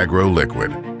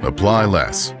 AgroLiquid. Apply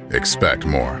less. Expect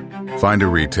more. Find a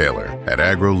retailer at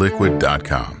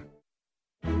agroliquid.com.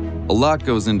 A lot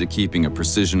goes into keeping a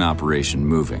precision operation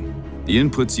moving. The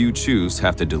inputs you choose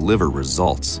have to deliver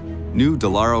results. New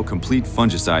Delaro Complete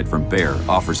Fungicide from Bayer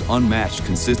offers unmatched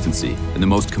consistency and the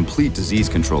most complete disease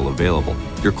control available.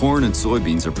 Your corn and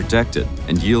soybeans are protected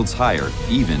and yields higher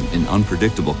even in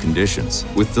unpredictable conditions.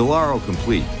 With Delaro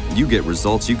Complete, you get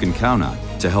results you can count on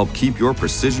to help keep your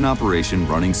precision operation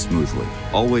running smoothly.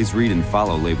 Always read and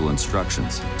follow label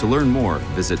instructions. To learn more,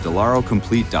 visit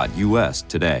delarocomplete.us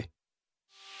today.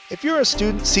 If you're a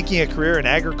student seeking a career in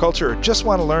agriculture or just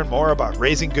want to learn more about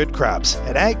raising good crops,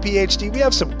 at Ag PhD we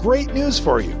have some great news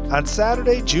for you. On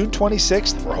Saturday, June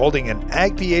 26th, we're holding an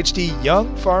Ag PhD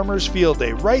Young Farmers Field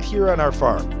Day right here on our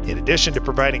farm. In addition to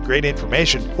providing great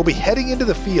information, we'll be heading into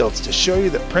the fields to show you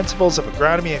the principles of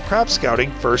agronomy and crop scouting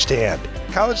firsthand.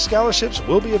 College scholarships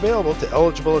will be available to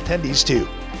eligible attendees too.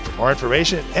 For more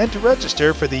information and to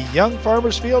register for the Young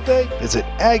Farmers Field Day, visit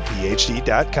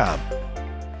agphd.com.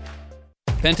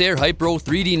 Pentair Hypro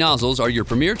 3D nozzles are your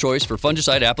premier choice for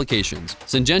fungicide applications.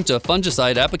 Syngenta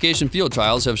fungicide application field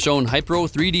trials have shown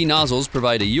Hypro 3D nozzles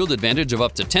provide a yield advantage of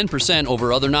up to 10%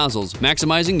 over other nozzles,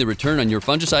 maximizing the return on your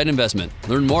fungicide investment.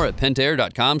 Learn more at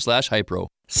pentair.com/hypro.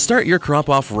 Start your crop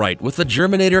off right with the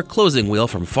Germinator closing wheel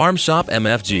from Farm Shop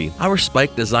MFG. Our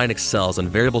spike design excels on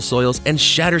variable soils and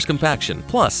shatters compaction.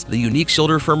 Plus, the unique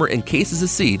shoulder firmer encases a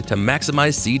seed to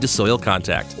maximize seed to soil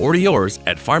contact. Order yours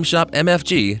at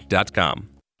farmshopmfg.com.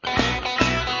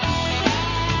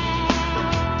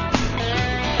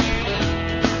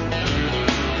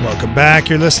 Welcome back.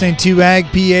 You're listening to Ag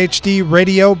PhD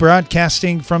Radio,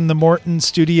 broadcasting from the Morton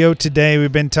studio today.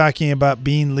 We've been talking about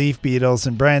bean leaf beetles.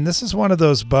 And Brian, this is one of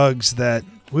those bugs that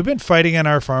we've been fighting on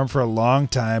our farm for a long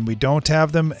time. We don't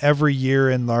have them every year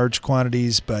in large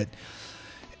quantities, but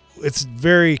it's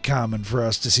very common for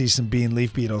us to see some bean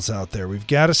leaf beetles out there. We've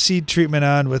got a seed treatment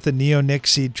on with a Neonic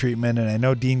seed treatment, and I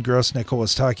know Dean Grossnickel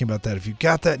was talking about that. If you've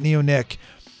got that Neonic,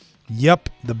 yep,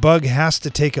 the bug has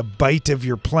to take a bite of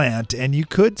your plant, and you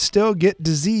could still get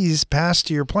disease passed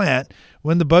to your plant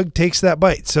when the bug takes that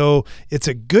bite. So it's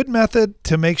a good method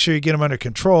to make sure you get them under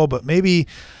control, but maybe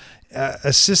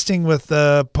assisting with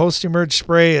the post-emerge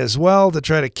spray as well to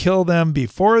try to kill them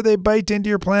before they bite into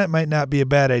your plant might not be a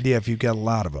bad idea if you've got a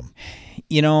lot of them.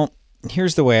 You know,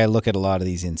 here's the way I look at a lot of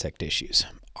these insect issues.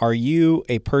 Are you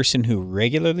a person who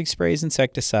regularly sprays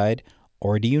insecticide,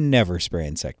 or do you never spray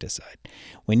insecticide?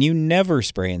 When you never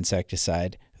spray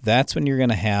insecticide, that's when you're going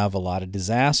to have a lot of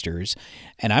disasters.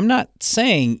 And I'm not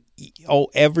saying,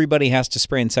 everybody has to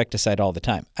spray insecticide all the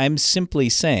time. I'm simply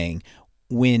saying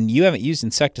when you haven't used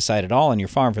insecticide at all on your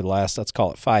farm for the last, let's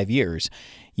call it 5 years,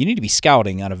 you need to be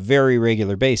scouting on a very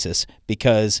regular basis,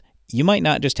 because you might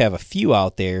not just have a few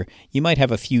out there, you might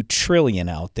have a few trillion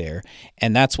out there,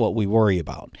 and that's what we worry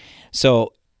about.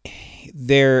 So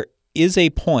there is a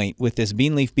point with this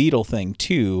bean leaf beetle thing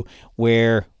too,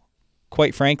 where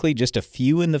quite frankly, just a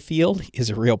few in the field is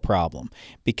a real problem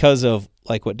because of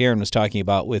like what Darren was talking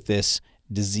about with this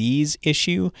disease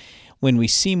issue. When we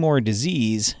see more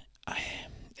disease,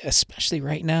 especially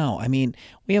right now, I mean,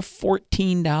 we have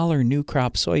 $14 new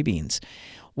crop soybeans.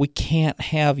 We can't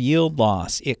have yield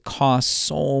loss. It costs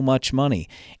so much money,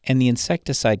 and the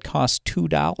insecticide costs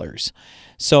 $2.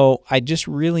 So I just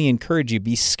really encourage you to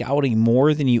be scouting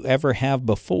more than you ever have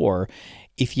before.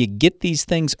 If you get these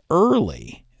things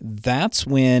early, that's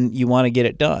when you want to get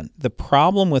it done. The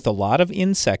problem with a lot of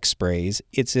insect sprays,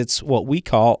 it's what we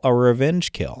call a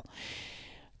revenge kill.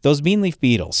 Those bean leaf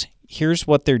beetles, here's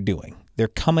what they're doing. They're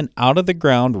coming out of the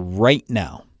ground right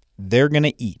now. They're going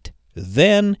to eat.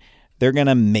 Then they're going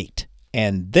to mate.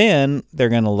 And then they're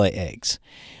going to lay eggs.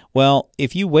 Well,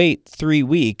 if you wait 3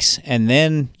 weeks and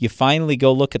then you finally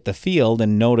go look at the field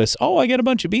and notice, oh, I got a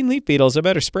bunch of bean leaf beetles, I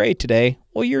better spray today.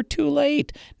 Well, you're too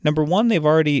late. Number one, they've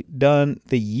already done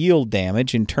the yield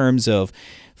damage in terms of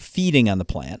feeding on the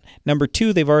plant. Number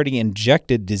two, they've already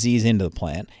injected disease into the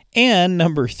plant. And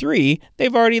number three,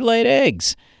 they've already laid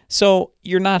eggs. So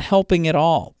you're not helping at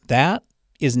all. That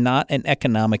is not an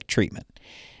economic treatment.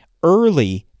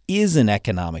 Early is an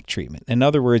economic treatment. In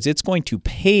other words, it's going to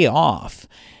pay off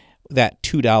that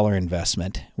 $2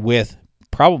 investment with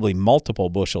probably multiple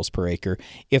bushels per acre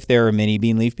if there are many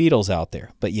bean leaf beetles out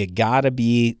there. But you got to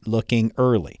be looking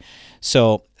early.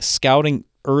 So scouting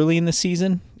early in the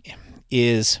season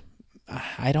is,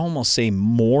 I'd almost say,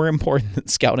 more important than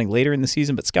scouting later in the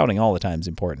season, but scouting all the time is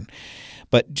important.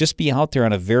 But just be out there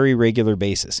on a very regular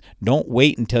basis. Don't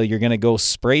wait until you're going to go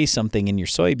spray something in your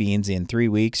soybeans in 3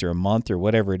 weeks or a month or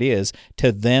whatever it is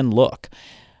to then look.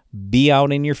 Be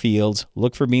out in your fields,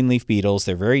 look for bean leaf beetles.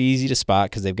 They're very easy to spot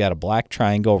because they've got a black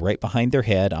triangle right behind their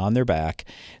head on their back.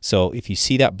 So if you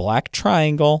see that black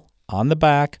triangle on the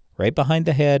back, right behind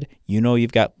the head, you know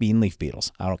you've got bean leaf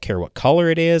beetles. I don't care what color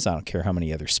it is. I don't care how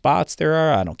many other spots there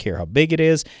are. I don't care how big it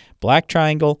is. Black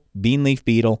triangle, bean leaf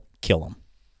beetle, kill them.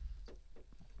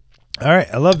 All right,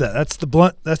 I love that. That's the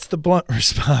blunt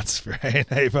response, right?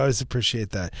 I always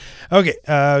appreciate that. Okay,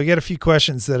 we got a few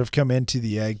questions that have come into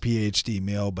the Ag PhD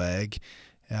mailbag.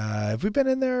 Have we been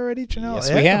in there already, Janelle? Yes,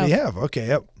 we have. We have. Okay,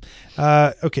 yep.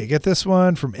 Okay, get this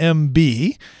one from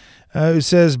MB. who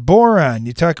says boron.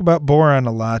 You talk about boron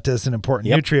a lot as an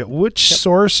important nutrient. Which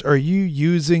source are you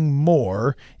using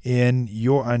more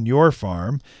on your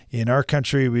farm? In our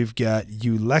country, we've got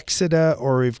Ulexida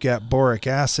or we've got boric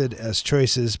acid as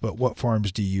choices, but what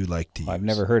forms do you like to use? I've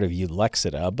never heard of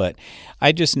Ulexida, but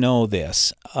I just know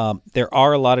this. There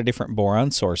are a lot of different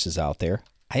boron sources out there.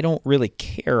 I don't really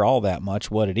care all that much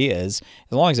what it is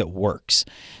as long as it works.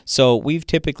 So we've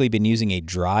typically been using a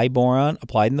dry boron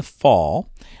applied in the fall.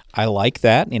 I like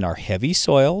that in our heavy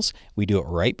soils. We do it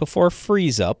right before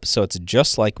freeze up, so it's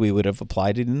just like we would have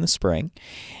applied it in the spring.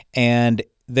 And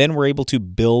then we're able to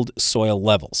build soil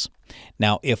levels.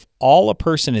 Now, if all a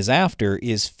person is after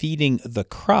is feeding the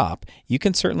crop, you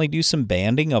can certainly do some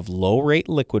banding of low-rate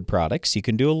liquid products. You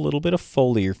can do a little bit of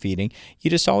foliar feeding. You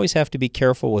just always have to be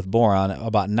careful with boron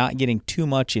about not getting too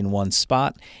much in one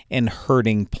spot and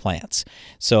hurting plants.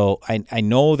 So I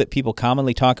know that people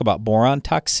commonly talk about boron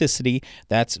toxicity.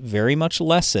 That's very much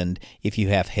lessened if you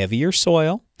have heavier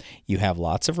soil, you have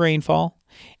lots of rainfall,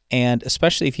 and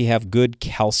especially if you have good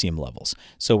calcium levels.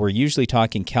 So we're usually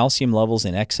talking calcium levels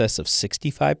in excess of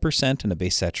 65% in a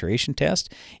base saturation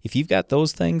test. If you've got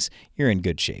those things, you're in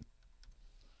good shape.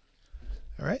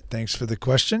 All right, thanks for the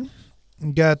question.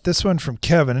 We got this one from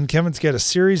Kevin, and Kevin's got a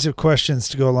series of questions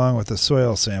to go along with the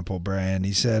soil sample, Brian.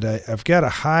 He said, I've got a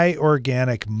high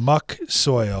organic muck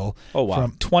soil. Oh,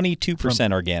 wow.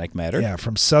 22% organic matter. Yeah,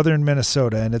 from southern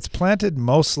Minnesota, and it's planted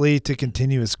mostly to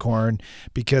continuous corn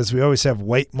because we always have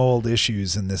white mold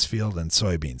issues in this field and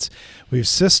soybeans. We've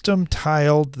system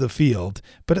tiled the field,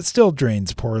 but it still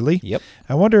drains poorly. Yep.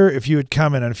 I wonder if you would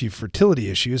comment on a few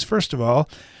fertility issues. First of all,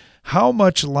 how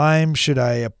much lime should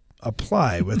I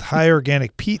apply with high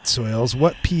organic peat soils?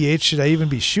 What pH should I even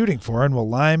be shooting for? And will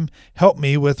lime help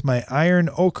me with my iron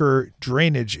ochre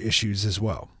drainage issues as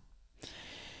well?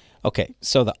 Okay,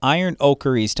 so the iron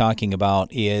ochre he's talking about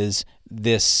is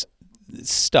this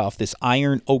stuff, this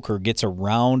iron ochre gets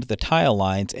around the tile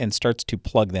lines and starts to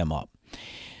plug them up.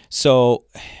 So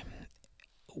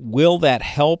will that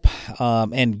help?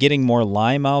 And getting more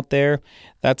lime out there,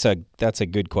 that's a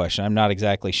good question. I'm not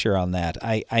exactly sure on that.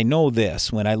 I know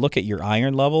this. When I look at your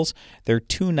iron levels, they're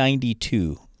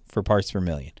 292 for parts per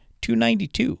million.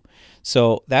 292.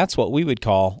 So that's what we would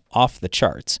call off the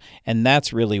charts, and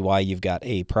that's really why you've got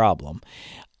a problem.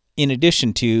 In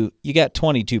addition to, you got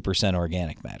 22%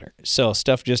 organic matter, so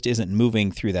stuff just isn't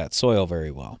moving through that soil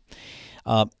very well.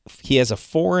 He has a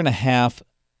 4.5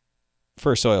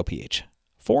 for soil pH.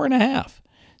 4.5.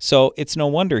 So it's no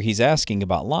wonder he's asking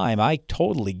about lime. I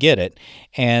totally get it,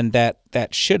 and that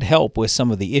should help with some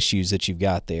of the issues that you've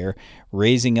got there,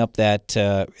 raising up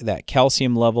that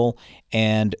calcium level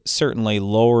and certainly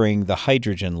lowering the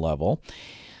hydrogen level.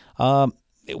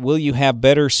 Will you have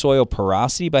better soil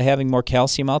porosity by having more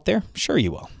calcium out there? Sure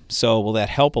you will. So will that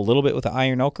help a little bit with the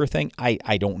iron ochre thing?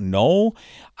 I don't know.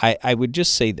 I would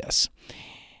just say this.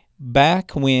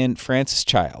 Back when Francis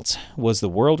Childs was the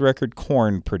world record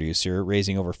corn producer,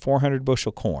 raising over 400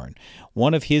 bushel corn,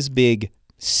 one of his big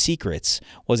secrets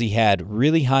was he had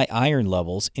really high iron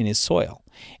levels in his soil.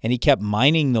 And he kept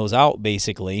mining those out,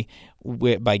 basically,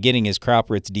 by getting his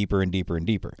crop roots deeper and deeper and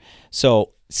deeper.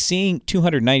 So seeing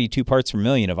 292 parts per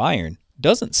million of iron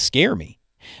doesn't scare me.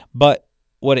 But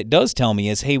what it does tell me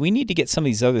is, hey, we need to get some of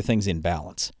these other things in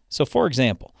balance. So, for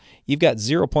example, you've got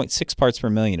 0.6 parts per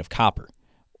million of copper.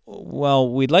 Well,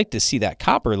 we'd like to see that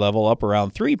copper level up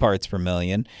around 3 parts per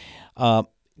million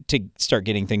to start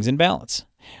getting things in balance.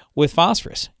 With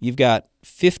phosphorus, you've got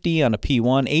 50 on a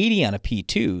P1, 80 on a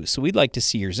P2, so we'd like to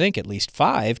see your zinc at least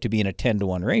 5 to be in a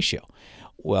 10-to-1 ratio.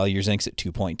 Well, your zinc's at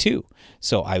 2.2,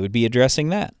 so I would be addressing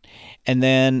that. And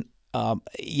then,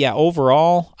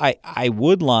 overall, I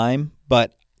would lime,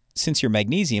 but since your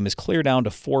magnesium is clear down to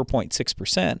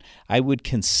 4.6%, I would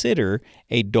consider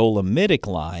a dolomitic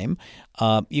lime.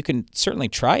 You can certainly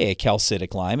try a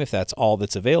calcitic lime if that's all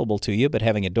that's available to you, but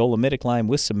having a dolomitic lime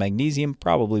with some magnesium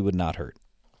probably would not hurt.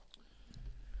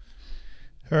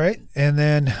 All right. And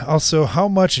then also, how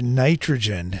much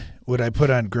nitrogen would I put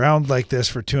on ground like this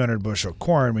for 200 bushel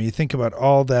corn? When you think about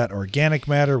all that organic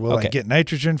matter, will I get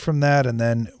nitrogen from that? And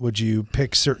then would you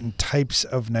pick certain types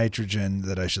of nitrogen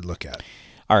that I should look at?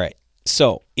 All right.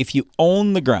 So if you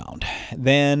own the ground,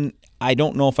 then I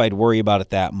don't know if I'd worry about it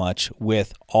that much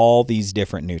with all these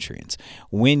different nutrients.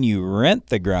 When you rent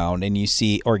the ground and you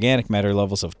see organic matter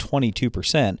levels of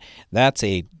 22%, that's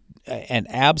an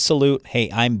absolute,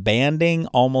 hey, I'm banding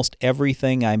almost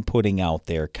everything I'm putting out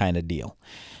there kind of deal.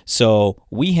 So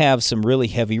we have some really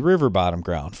heavy river bottom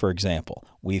ground, for example.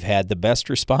 We've had the best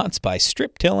response by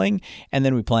strip tilling, and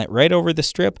then we plant right over the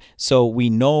strip, so we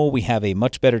know we have a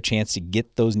much better chance to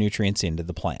get those nutrients into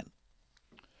the plant.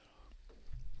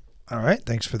 All right.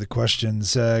 Thanks for the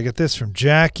questions. I got this from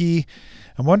Jackie.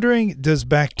 I'm wondering, does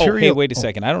bacteria... Oh, hey, wait a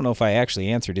second. I don't know if I actually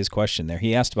answered his question there.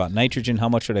 He asked about nitrogen. How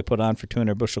much would I put on for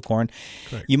 200 bushel corn?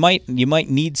 Correct. You might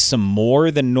need some more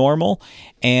than normal,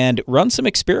 and run some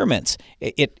experiments.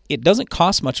 It doesn't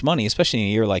cost much money, especially in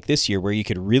a year like this year where you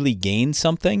could really gain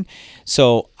something.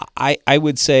 So I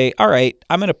would say, all right,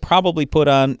 I'm going to probably put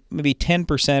on maybe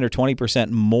 10% or 20%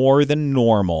 more than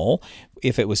normal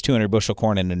if it was 200 bushel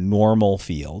corn in a normal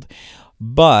field.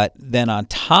 But then on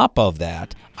top of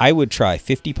that, I would try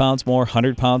 50 pounds more,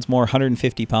 100 pounds more,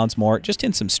 150 pounds more, just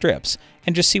in some strips,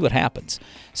 and just see what happens.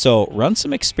 So run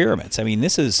some experiments. I mean,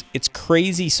 it's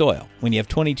crazy soil when you have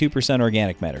 22%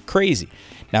 organic matter. Crazy.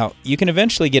 Now, you can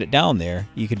eventually get it down there.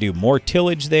 You could do more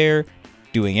tillage there.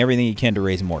 Doing everything you can to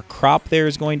raise more crop there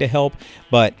is going to help.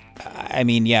 But, I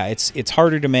mean, yeah, it's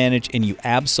harder to manage, and you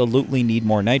absolutely need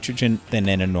more nitrogen than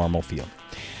in a normal field.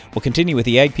 We'll continue with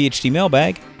the Ag PhD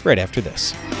mailbag right after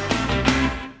this.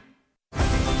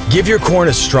 Give your corn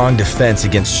a strong defense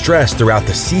against stress throughout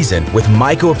the season with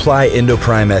MycoApply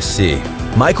Endoprime SC.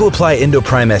 MycoApply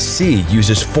Endoprime SC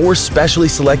uses 4 specially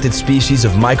selected species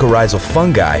of mycorrhizal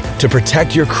fungi to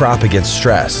protect your crop against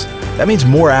stress. That means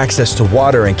more access to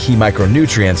water and key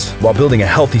micronutrients while building a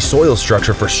healthy soil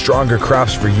structure for stronger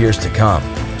crops for years to come.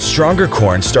 Stronger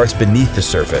corn starts beneath the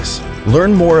surface.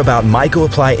 Learn more about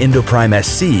MycoApply Endoprime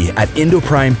SC at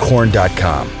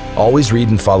endoprimecorn.com. Always read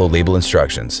and follow label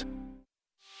instructions.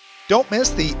 Don't miss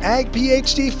the Ag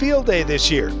PhD Field Day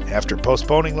this year. After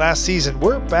postponing last season,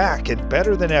 we're back and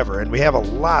better than ever, and we have a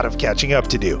lot of catching up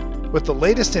to do. With the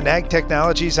latest in ag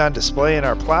technologies on display in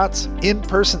our plots,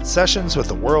 in-person sessions with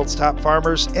the world's top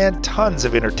farmers, and tons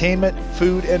of entertainment,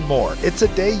 food, and more, it's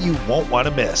a day you won't want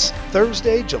to miss.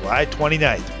 Thursday, July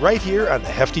 29th, right here on the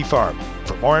Hefty Farm.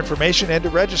 For more information and to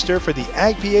register for the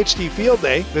Ag PhD Field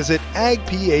Day, visit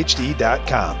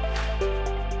agphd.com.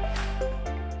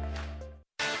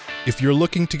 If you're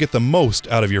looking to get the most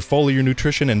out of your foliar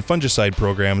nutrition and fungicide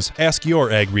programs, ask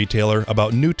your ag retailer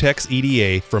about Nutex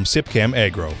EDA from Sipcam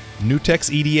Agro.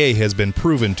 Nutex EDA has been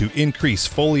proven to increase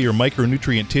foliar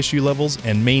micronutrient tissue levels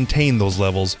and maintain those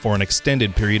levels for an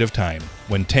extended period of time.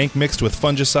 When tank mixed with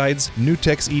fungicides,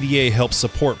 Nutex EDA helps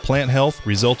support plant health,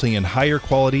 resulting in higher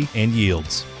quality and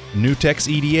yields. Nutex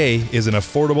EDA is an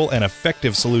affordable and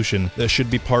effective solution that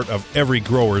should be part of every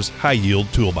grower's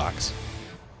high-yield toolbox.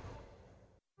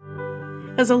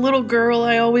 As a little girl,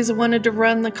 I always wanted to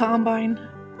run the combine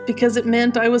because it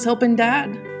meant I was helping Dad.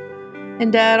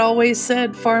 And Dad always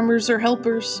said farmers are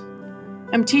helpers.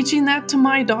 I'm teaching that to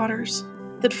my daughters,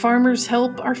 that farmers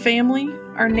help our family,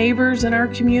 our neighbors, and our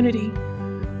community.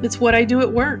 It's what I do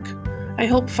at work. I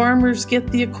help farmers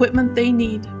get the equipment they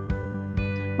need.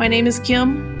 My name is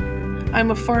Kim.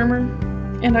 I'm a farmer,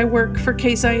 and I work for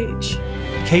Case IH.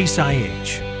 Case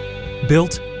IH,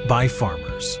 built by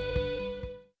farmers.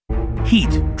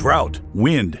 Heat, drought,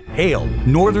 wind, hail,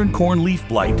 northern corn leaf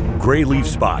blight, gray leaf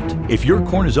spot. If your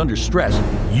corn is under stress,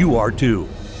 you are too.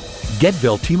 Get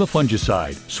Veltima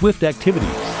fungicide, swift activity,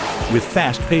 with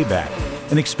fast payback,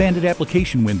 an expanded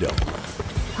application window.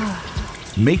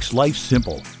 Makes life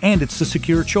simple, and it's the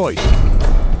secure choice.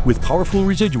 With powerful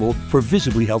residual for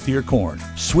visibly healthier corn.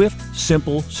 Swift,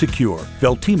 simple, secure.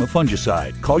 Veltima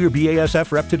fungicide. Call your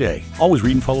BASF rep today. Always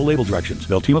read and follow label directions.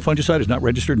 Veltima fungicide is not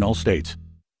registered in all states.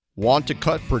 Want to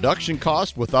cut production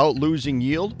cost without losing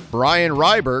yield? Brian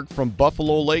Ryberg from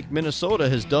Buffalo Lake, Minnesota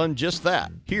has done just that.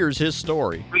 Here's his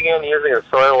story. We began using a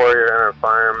Soil Warrior on our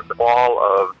farm the fall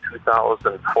of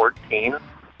 2014.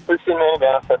 We've seen many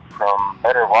benefits from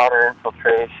better water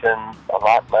infiltration, a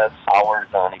lot less hours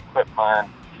on equipment,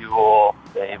 fuel,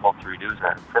 being able to reduce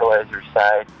our fertilizer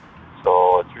side.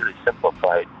 So it's really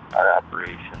simplified our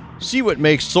operation. See what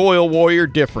makes Soil Warrior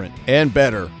different and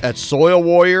better at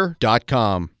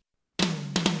soilwarrior.com.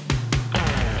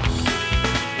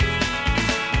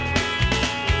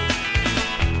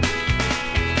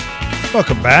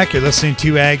 Welcome back. You're listening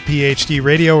to Ag PhD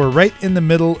Radio. We're right in the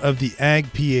middle of the Ag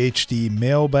PhD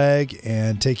mailbag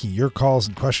and taking your calls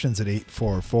and questions at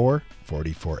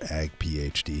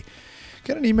 844-44-AG-PhD.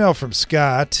 Got an email from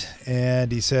Scott,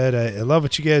 and he said, I love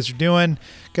what you guys are doing.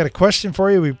 Got a question for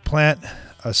you. We plant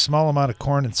a small amount of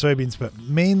corn and soybeans, but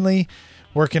mainly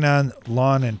working on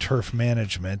lawn and turf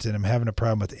management, and I'm having a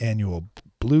problem with annual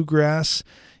bluegrass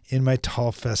in my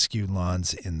tall fescue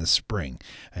lawns in the spring.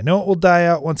 I know it will die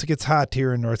out once it gets hot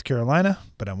here in North Carolina,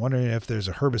 but I'm wondering if there's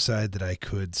a herbicide that I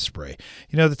could spray.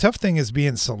 The tough thing is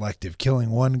being selective, killing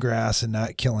one grass and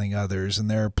not killing others. And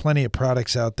there are plenty of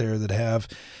products out there that have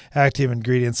active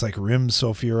ingredients like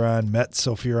rimsulfuron,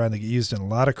 metsulfuron that get used in a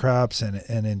lot of crops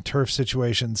and in turf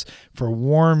situations for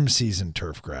warm season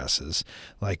turf grasses,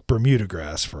 like Bermuda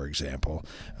grass, for example.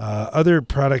 Other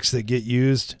products that get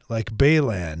used, like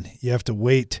Baylan, you have to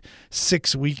wait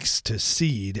 6 weeks to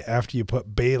seed after you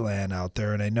put Baylan out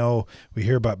there. And I know we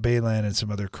hear about Baylan and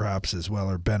some other crops as well,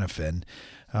 or Benefin.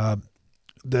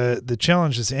 The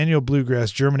challenge is annual bluegrass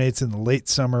germinates in the late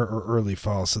summer or early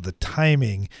fall, so the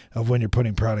timing of when you're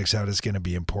putting products out is going to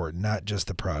be important, not just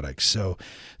the products. So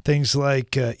things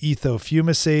like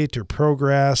ethofumicate or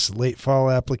Prograss, late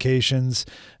fall applications,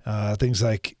 things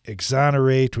like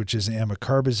Exonerate, which is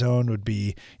amikarbazone, would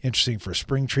be interesting for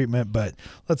spring treatment. But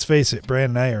let's face it,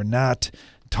 Brian and I are not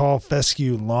tall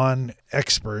fescue lawn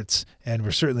experts, and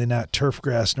we're certainly not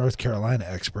turfgrass North Carolina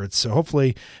experts. So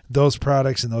hopefully those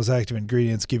products and those active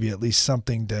ingredients give you at least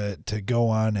something to go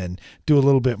on and do a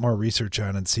little bit more research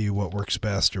on and see what works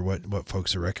best or what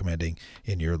folks are recommending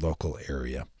in your local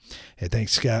area. Hey,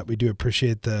 thanks, Scott. We do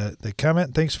appreciate the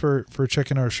comment. Thanks for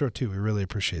checking our show too. We really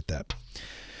appreciate that.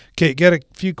 Okay, got a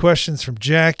few questions from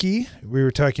Jackie. We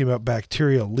were talking about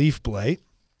bacterial leaf blight.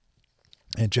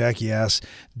 And Jackie asks,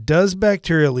 does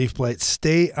bacterial leaf blight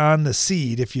stay on the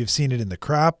seed if you've seen it in the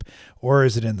crop, or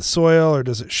is it in the soil, or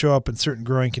does it show up in certain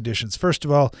growing conditions? First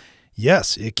of all,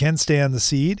 yes, it can stay on the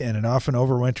seed, and it often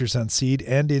overwinters on seed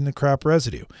and in the crop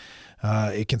residue.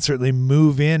 It can certainly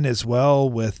move in as well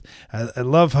with, I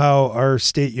love how our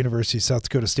state university, South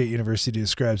Dakota State University,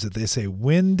 describes it. They say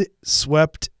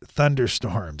wind-swept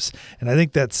thunderstorms. And I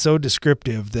think that's so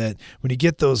descriptive that when you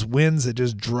get those winds that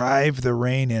just drive the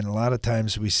rain in, a lot of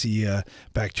times we see a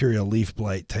bacterial leaf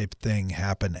blight type thing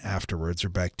happen afterwards, or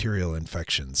bacterial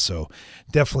infections. So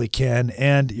definitely can.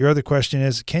 And your other question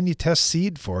is, can you test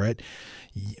seed for it?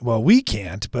 Well, we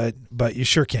can't, but you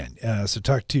sure can. So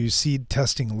talk to seed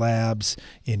testing labs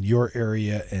in your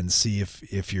area and see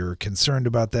if you're concerned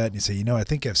about that. And you say, I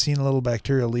think I've seen a little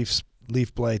bacterial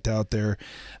leaf blight out there.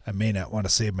 I may not want to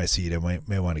save my seed. I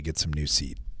may want to get some new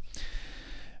seed.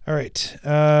 All right.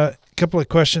 A couple of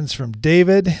questions from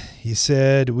David. He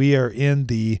said, we are in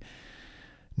the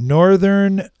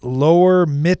northern lower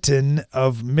mitten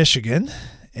of Michigan,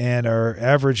 and our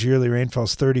average yearly rainfall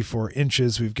is 34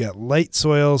 inches. We've got light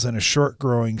soils and a short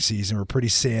growing season. We're pretty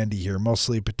sandy here,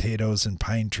 mostly potatoes and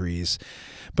pine trees.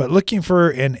 But looking for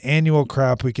an annual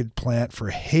crop we could plant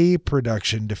for hay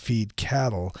production to feed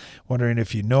cattle. Wondering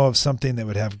if you know of something that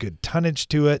would have good tonnage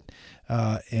to it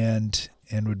and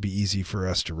would be easy for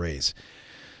us to raise.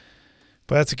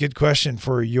 But that's a good question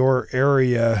for your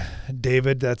area,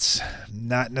 David. That's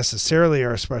not necessarily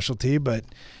our specialty, but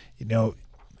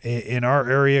in our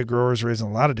area, growers raising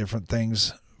a lot of different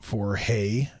things for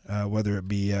hay, whether it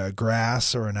be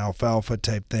grass or an alfalfa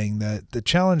type thing. The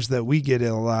challenge that we get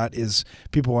a lot is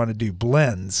people want to do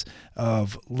blends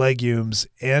of legumes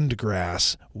and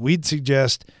grass. We'd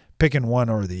suggest picking one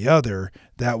or the other.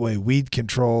 That way weed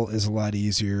control is a lot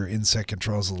easier, insect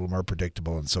control is a little more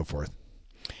predictable, and so forth.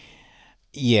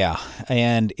 Yeah,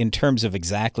 and in terms of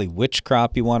exactly which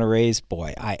crop you want to raise,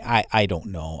 boy, I don't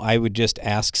know. I would just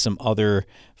ask some other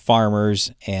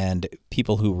farmers and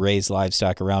people who raise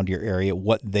livestock around your area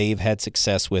what they've had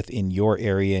success with in your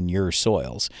area and your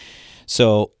soils.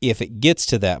 So if it gets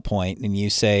to that point and you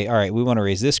say, all right, we want to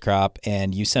raise this crop,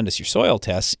 and you send us your soil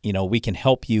tests, we can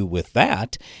help you with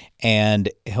that and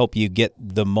help you get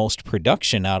the most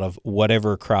production out of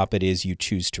whatever crop it is you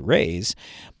choose to raise.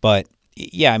 But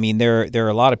yeah, there are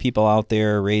a lot of people out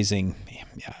there raising,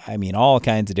 all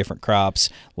kinds of different crops,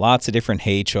 lots of different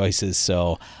hay choices.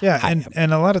 So yeah,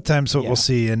 and a lot of times what we'll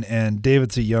see, and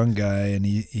David's a young guy, and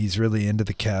he's really into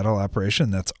the cattle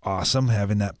operation. That's awesome.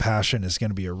 Having that passion is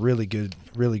going to be a really good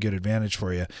advantage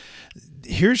for you.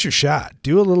 Here's your shot.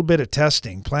 Do a little bit of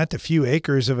testing. Plant a few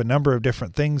acres of a number of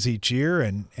different things each year,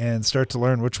 and start to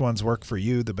learn which ones work for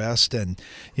you the best. And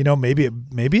maybe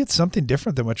it's something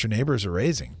different than what your neighbors are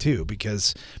raising too,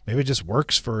 because maybe it just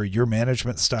works for your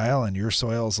management style and your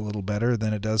soil is a little better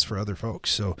than it does for other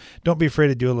folks. So don't be afraid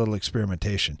to do a little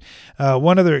experimentation.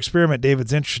 One other experiment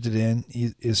David's interested in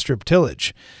is strip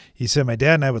tillage. He said, my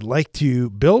dad and I would like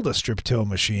to build a strip till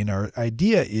machine. Our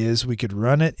idea is we could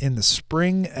run it in the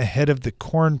spring ahead of the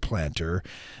corn planter.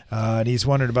 And he's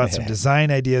wondered about some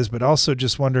design ideas, but also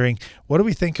just wondering, what do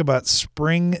we think about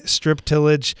spring strip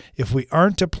tillage if we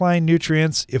aren't applying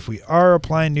nutrients? If we are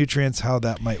applying nutrients, how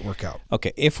that might work out?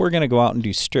 Okay, if we're going to go out and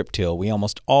do strip till, we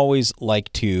almost always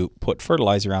like to put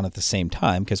fertilizer on at the same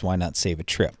time, because why not save a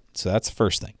trip? So that's the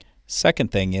first thing.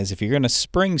 Second thing is, if you're going to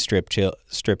spring strip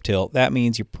till, that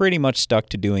means you're pretty much stuck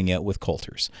to doing it with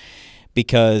coulters.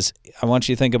 Because I want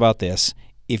you to think about this.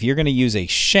 If you're going to use a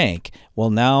shank, well,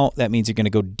 now that means you're going to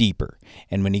go deeper.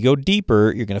 And when you go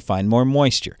deeper, you're going to find more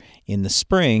moisture. In the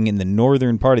spring, in the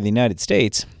northern part of the United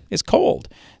States, it's cold.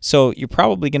 So you're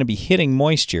probably going to be hitting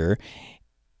moisture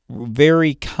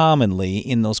very commonly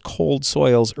in those cold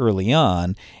soils early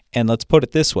on. And let's put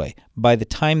it this way. By the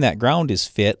time that ground is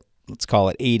fit, let's call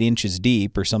it 8 inches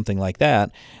deep or something like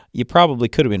that, you probably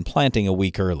could have been planting a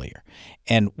week earlier.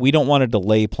 And we don't want to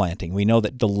delay planting. We know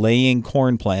that delaying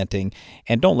corn planting,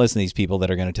 and don't listen to these people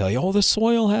that are going to tell you, oh, the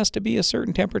soil has to be a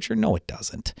certain temperature. No, it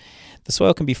doesn't. The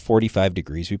soil can be 45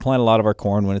 degrees. We plant a lot of our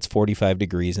corn when it's 45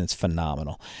 degrees, and it's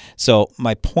phenomenal. So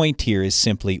my point here is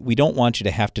simply, we don't want you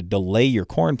to have to delay your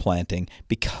corn planting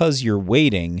because you're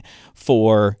waiting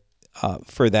for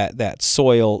that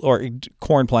soil or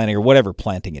corn planting or whatever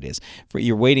planting it is.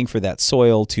 You're waiting for that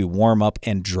soil to warm up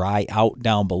and dry out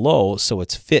down below so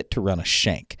it's fit to run a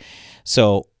shank.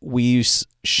 So we use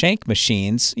shank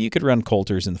machines. You could run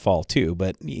coulters in the fall too,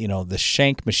 but the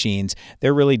shank machines,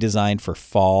 they're really designed for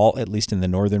fall, at least in the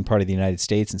northern part of the United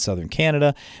States and southern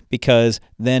Canada, because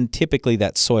then typically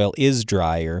that soil is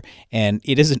drier and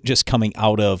it isn't just coming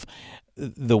out of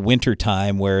the winter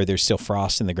time where there's still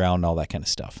frost in the ground and all that kind of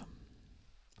stuff.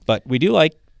 But we do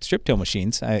like strip till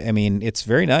machines. I mean, it's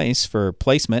very nice for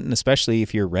placement, and especially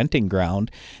if you're renting ground,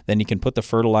 then you can put the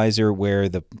fertilizer where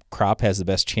the crop has the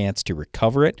best chance to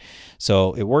recover it.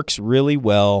 So it works really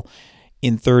well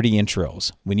in 30-inch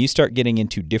rows. When you start getting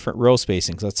into different row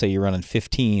spacings, let's say you're running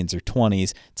 15s or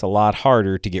 20s, it's a lot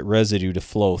harder to get residue to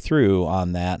flow through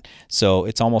on that. So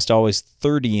it's almost always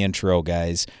 30-inch row,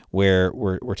 guys, where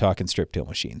we're talking strip till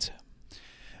machines.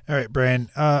 All right, Brian.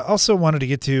 Also wanted to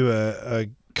get to a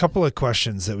couple of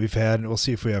questions that we've had, and we'll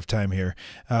see if we have time here.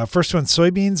 First one,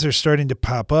 soybeans are starting to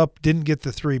pop up. Didn't get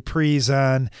the 3 pre's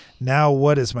on. Now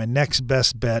what is my next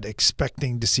best bet,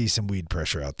 expecting to see some weed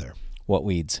pressure out there? What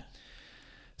weeds?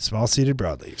 Small-seeded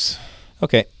broadleaves.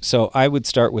 Okay, so I would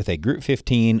start with a Group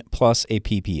 15 plus a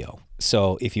PPO.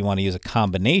 So if you want to use a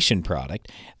combination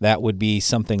product, that would be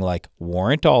something like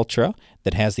Warrant Ultra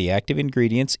that has the active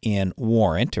ingredients in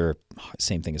Warrant, or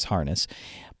same thing as Harness,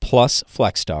 plus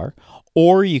FlexStar.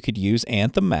 Or you could use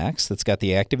Anthem Max that's got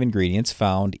the active ingredients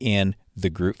found in the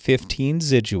Group 15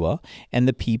 Zidua and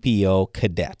the PPO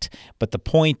Cadet. But the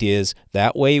point is,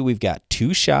 that way we've got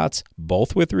 2 shots,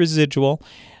 both with residual,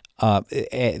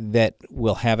 that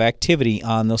will have activity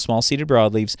on those small-seeded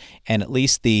broadleaves, and at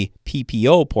least the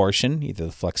PPO portion, either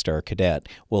the FlexStar or Cadet,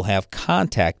 will have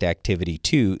contact activity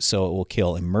too, so it will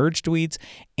kill emerged weeds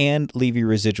and leave you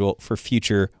residual for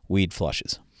future weed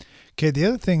flushes. Okay, the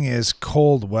other thing is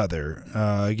cold weather.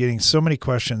 Getting so many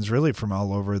questions really from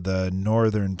all over the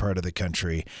northern part of the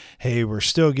country. Hey, we're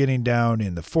still getting down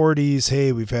in the 40s.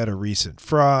 Hey, we've had a recent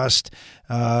frost.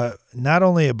 Not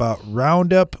only about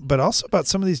Roundup, but also about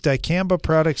some of these dicamba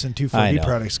products and 2,4-D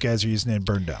products guys are using in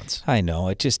burn downs. I know.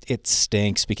 It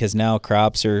stinks because now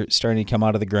crops are starting to come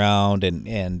out of the ground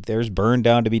and there's burn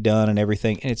down to be done and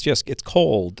everything. And it's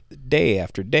cold day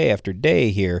after day after day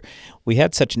here. We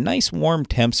had such nice warm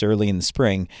temps early in the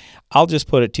spring. I'll just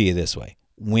put it to you this way.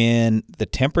 When the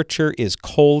temperature is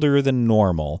colder than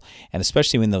normal, and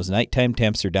especially when those nighttime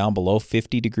temps are down below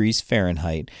 50 degrees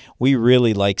Fahrenheit, we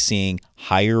really like seeing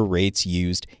higher rates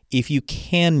used if you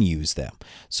can use them.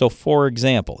 So, for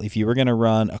example, if you were going to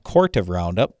run a quart of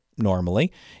Roundup,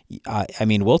 normally,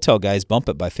 we'll tell guys bump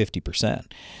it by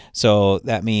 50%. So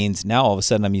that means now all of a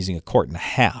sudden I'm using 1.5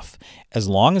 quarts. As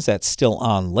long as that's still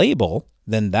on label,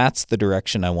 then that's the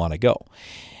direction I want to go.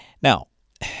 Now,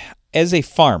 as a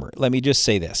farmer, let me just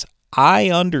say this. I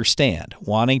understand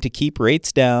wanting to keep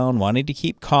rates down, wanting to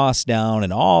keep costs down,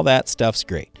 and all that stuff's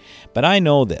great. But I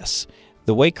know this.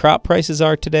 The way crop prices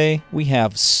are today, we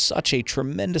have such a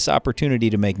tremendous opportunity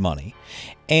to make money.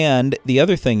 And the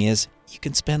other thing is, you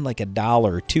can spend like $1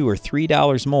 or $2 or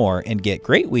 $3 more and get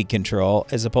great weed control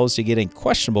as opposed to getting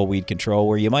questionable weed control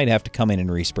where you might have to come in and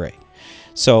respray.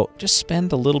 So just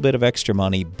spend a little bit of extra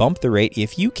money, bump the rate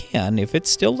if you can, if it's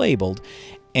still labeled,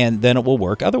 and then it will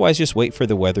work. Otherwise, just wait for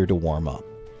the weather to warm up.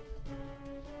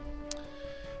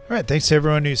 All right, thanks to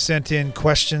everyone who sent in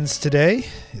questions today.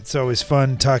 It's always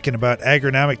fun talking about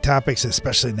agronomic topics,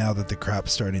 especially now that the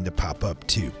crop's starting to pop up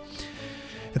too.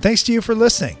 And thanks to you for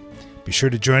listening. Be sure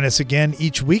to join us again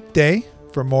each weekday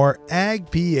for more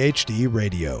Ag PhD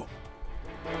Radio.